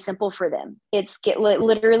making it very simple for them. It's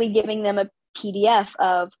literally giving them a PDF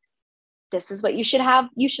of, this is what you should have.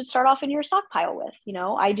 You should start off in your stockpile with.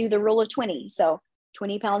 I do the rule of 20. So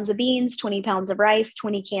 20 pounds of beans, 20 pounds of rice,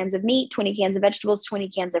 20 cans of meat, 20 cans of vegetables, 20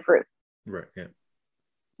 cans of fruit. Right.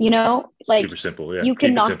 Yeah. Like super simple. Yeah. You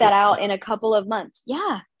can knock that out in a couple of months.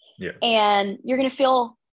 Yeah. Yeah. And you're going to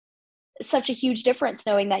feel such a huge difference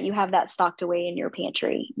knowing that you have that stocked away in your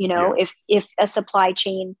pantry. If a supply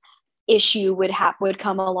chain issue would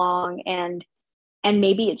come along, and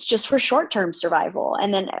maybe it's just for short-term survival,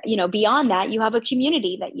 and then beyond that you have a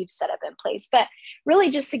community that you've set up in place. But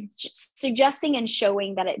really just suggesting and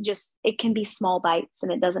showing that it can be small bites,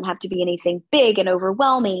 and it doesn't have to be anything big and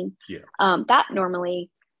overwhelming. That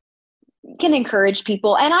normally can encourage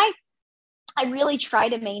people. And I really try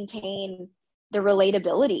to maintain the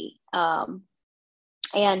relatability, and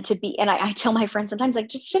I tell my friends sometimes, like,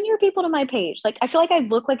 just send your people to my page. Like, I feel like I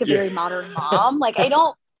look like a very modern mom. Like, I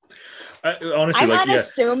don't Honestly, I'm like, yeah.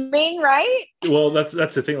 unassuming, right? Well, that's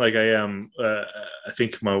the thing. Like, I am. I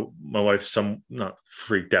think my wife some not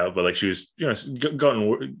freaked out, but like she was,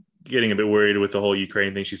 getting a bit worried with the whole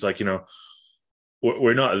Ukraine thing. She's like,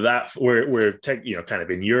 we're not that we're tech, kind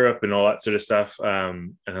of in Europe and all that sort of stuff.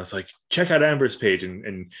 And I was like, check out Amber's page,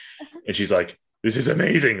 and she's like, this is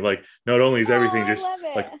amazing. Like, not only is Oh, everything I just love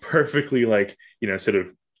like it. perfectly like sort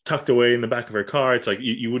of tucked away in the back of her car. It's like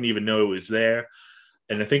you wouldn't even know it was there.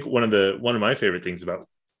 And I think one of my favorite things about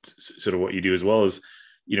sort of what you do as well is,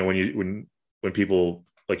 when people,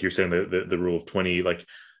 like you're saying, the rule of 20, like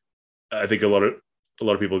I think a lot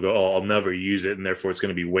of people go, oh, I'll never use it, and therefore it's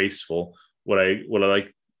going to be wasteful. What I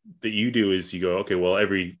like that you do is you go, okay, well,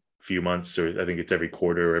 every few months, or I think it's every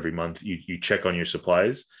quarter or every month, you check on your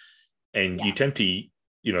supplies, and you Yeah. tend to,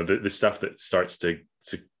 the stuff that starts to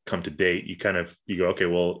come to date, you go, okay,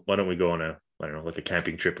 well, why don't we go on a, I don't know, like a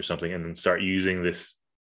camping trip or something, and then start using this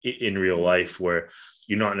in real life, where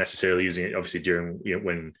you're not necessarily using it obviously during,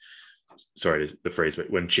 when, sorry the phrase, but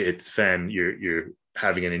when it's fan, you're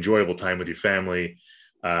having an enjoyable time with your family,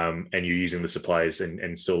 and you're using the supplies,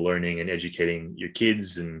 and still learning and educating your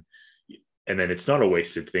kids, and then it's not a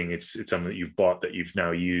wasted thing. It's something that you've bought that you've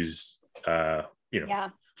now used, you know, Yeah.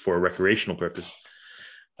 for a recreational purpose.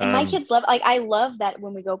 And my Um, kids love, like, I love that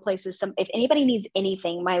when we go places, if anybody needs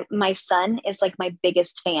anything, my son is like my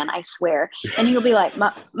biggest fan, I swear. And he'll be like,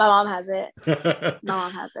 my mom has it. My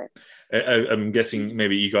mom has it. I'm guessing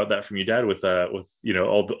maybe you got that from your dad with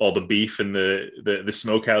all the beef and the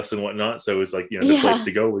smokehouse and whatnot. So it was like, the place Yeah.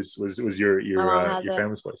 to go was your My mom has your it.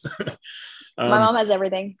 family's place. My um, mom has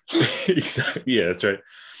everything. exactly. Yeah, that's right.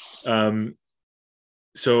 Um,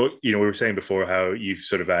 so we were saying before how you've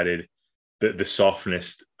sort of added the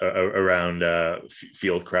softness around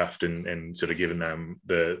fieldcraft, and sort of given them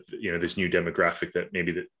this new demographic that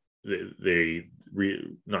maybe that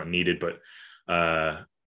not needed, but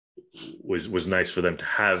was nice for them to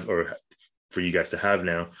have, or for you guys to have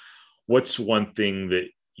now. What's one thing that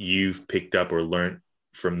you've picked up or learned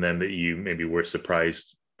from them that you maybe were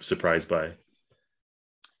surprised by?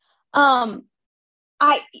 Um,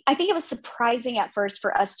 I think it was surprising at first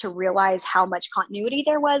for us to realize how much continuity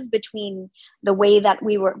there was between the way that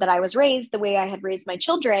I was raised, the way I had raised my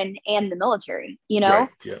children, and the military, Right.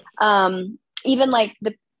 Yeah. even like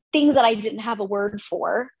the things that I didn't have a word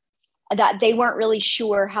for, that they weren't really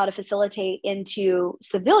sure how to facilitate into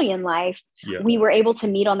civilian life. Yeah. We were able to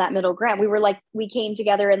meet on that middle ground. We came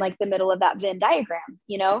together in like the middle of that Venn diagram.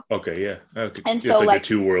 Okay. Yeah. Okay. And It's so, like the like,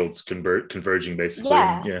 two worlds converging basically,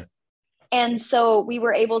 and yeah. yeah. And so we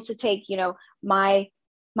were able to take, my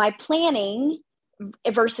planning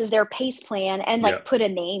versus their pace plan, and Yeah. like put a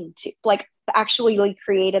name to, like, actually like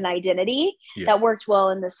create an identity Yeah. that worked well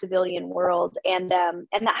in the civilian world. And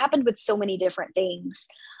that happened with so many different things.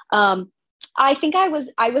 um I think I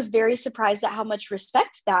was very surprised at how much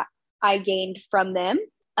respect that I gained from them,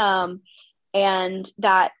 and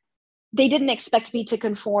that they didn't expect me to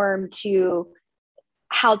conform to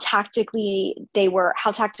how tactical they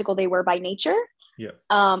were by nature.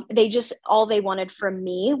 Yeah. They just, all they wanted from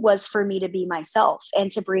me was for me to be myself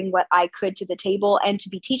and to bring what I could to the table and to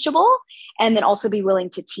be teachable, and then also be willing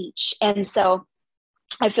to teach. And so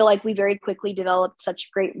I feel like we very quickly developed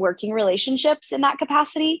such great working relationships in that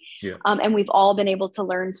capacity. Yeah. And we've all been able to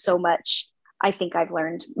learn so much. I think I've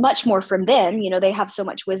learned much more from them. They have so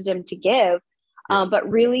much wisdom to give, Yeah. but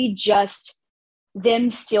really just them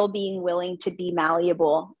still being willing to be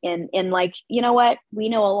malleable in like, what, we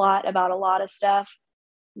know a lot about a lot of stuff,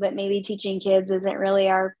 but maybe teaching kids isn't really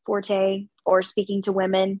our forte, or speaking to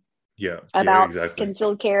women Yeah. Yeah. about Exactly.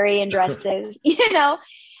 concealed carry and dresses.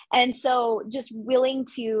 And so just willing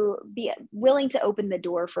to open the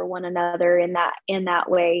door for one another in that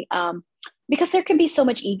way, because there can be so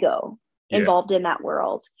much ego Yeah. involved in that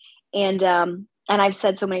world. And I've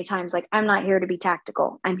said so many times, like, I'm not here to be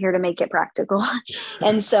tactical, I'm here to make it practical.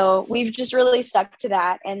 And so we've just really stuck to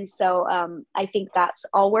that. And so I think that's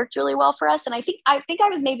all worked really well for us. And I think I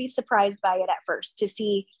was maybe surprised by it at first,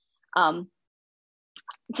 um,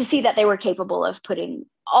 to see that they were capable of putting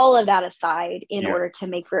all of that aside in Yeah. order to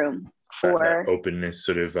make room That for. openness,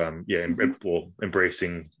 sort of, Mhm. well,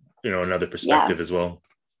 embracing another Yeah, perspective as well.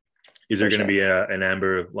 Is there for going to sure. be an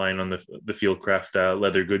amber line on the Fieldcraft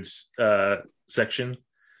leather goods section?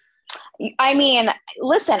 I mean,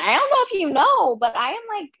 listen, I don't know if you know, but I'm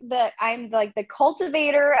like the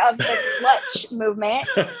cultivator of the clutch movement.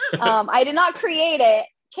 I did not create it.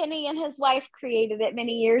 Kenny and his wife created it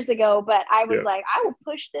many years ago, but I was Yeah. like, I will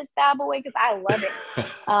push this bad boy because I love it.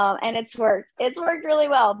 And it's worked really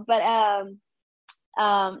well. But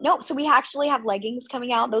Nope. So we actually have leggings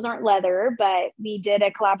coming out. Those aren't leather, but we did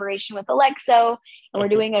a collaboration with Alexo, and we're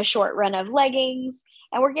doing a short run of leggings.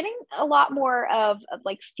 And we're getting a lot more of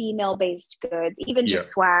like female based goods, even Yeah. just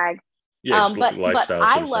swag. Yeah. Just But lifestyle I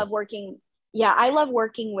sort of stuff. love working. Yeah, I love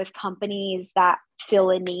working with companies that fill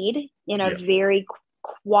a need in a Yeah. very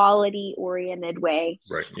quality oriented way.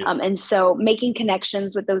 Right. Yeah. And so making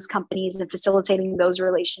connections with those companies and facilitating those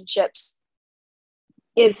relationships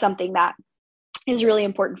is something that is really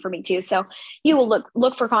important for me too. So you will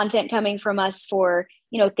look for content coming from us for,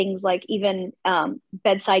 things like even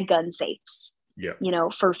bedside gun safes, Yeah.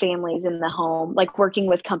 for families in the home, like working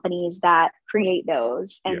with companies that create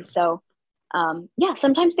those. And Yeah. so yeah,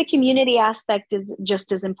 sometimes the community aspect is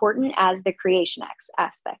just as important as the creation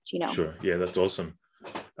aspect. Sure. Yeah, that's awesome.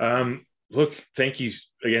 Look, thank you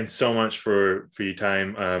again so much for your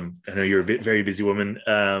time. I know you're a very busy woman.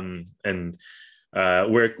 And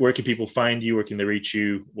where can people find you? Where can they reach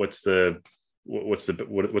you? What's the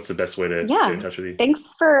best way to get in touch with you?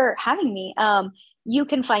 Thanks for having me. You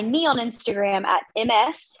can find me on Instagram at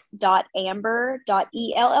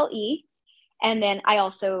ms.amber.elle. And then I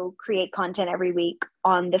also create content every week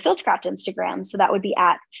on the Fieldcraft Instagram. So that would be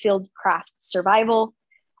at Fieldcraft Survival.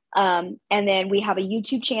 And then we have a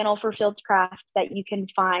YouTube channel for Fieldcraft that you can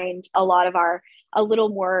find a lot of a little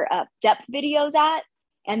more depth videos at.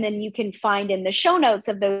 And then you can find in the show notes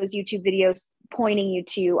of those YouTube videos pointing you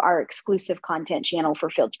to our exclusive content channel for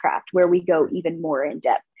Fieldcraft, where we go even more in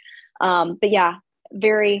depth. But yeah,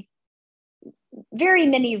 very, very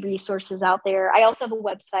many resources out there. I also have a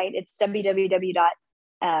website. It's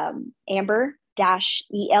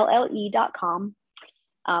www.amber-elle.com.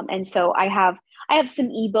 And so I have some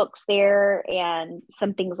ebooks there and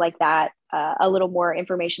some things like that, a little more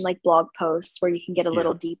information like blog posts where you can get a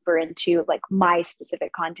little deeper into like my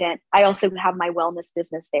specific content. I also have my wellness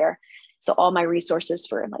business there. So all my resources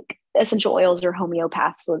for like essential oils or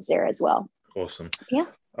homeopaths lives there as well. Awesome. Yeah.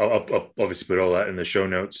 I'll obviously put all that in the show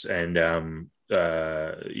notes, and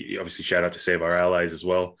obviously shout out to Save Our Allies as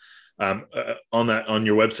well. On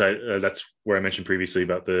your website, that's where I mentioned previously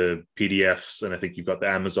about the PDFs, and I think you've got the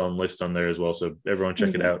Amazon list on there as well. So everyone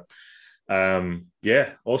check it out.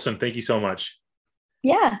 Yeah, awesome. Thank you so much.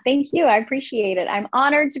 Yeah, thank you. I appreciate it. I'm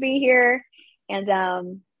honored to be here,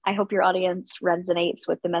 and I hope your audience resonates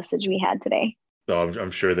with the message we had today. So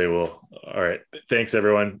I'm sure they will. All right. Thanks,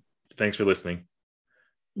 everyone. Thanks for listening.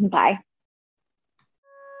 Bye.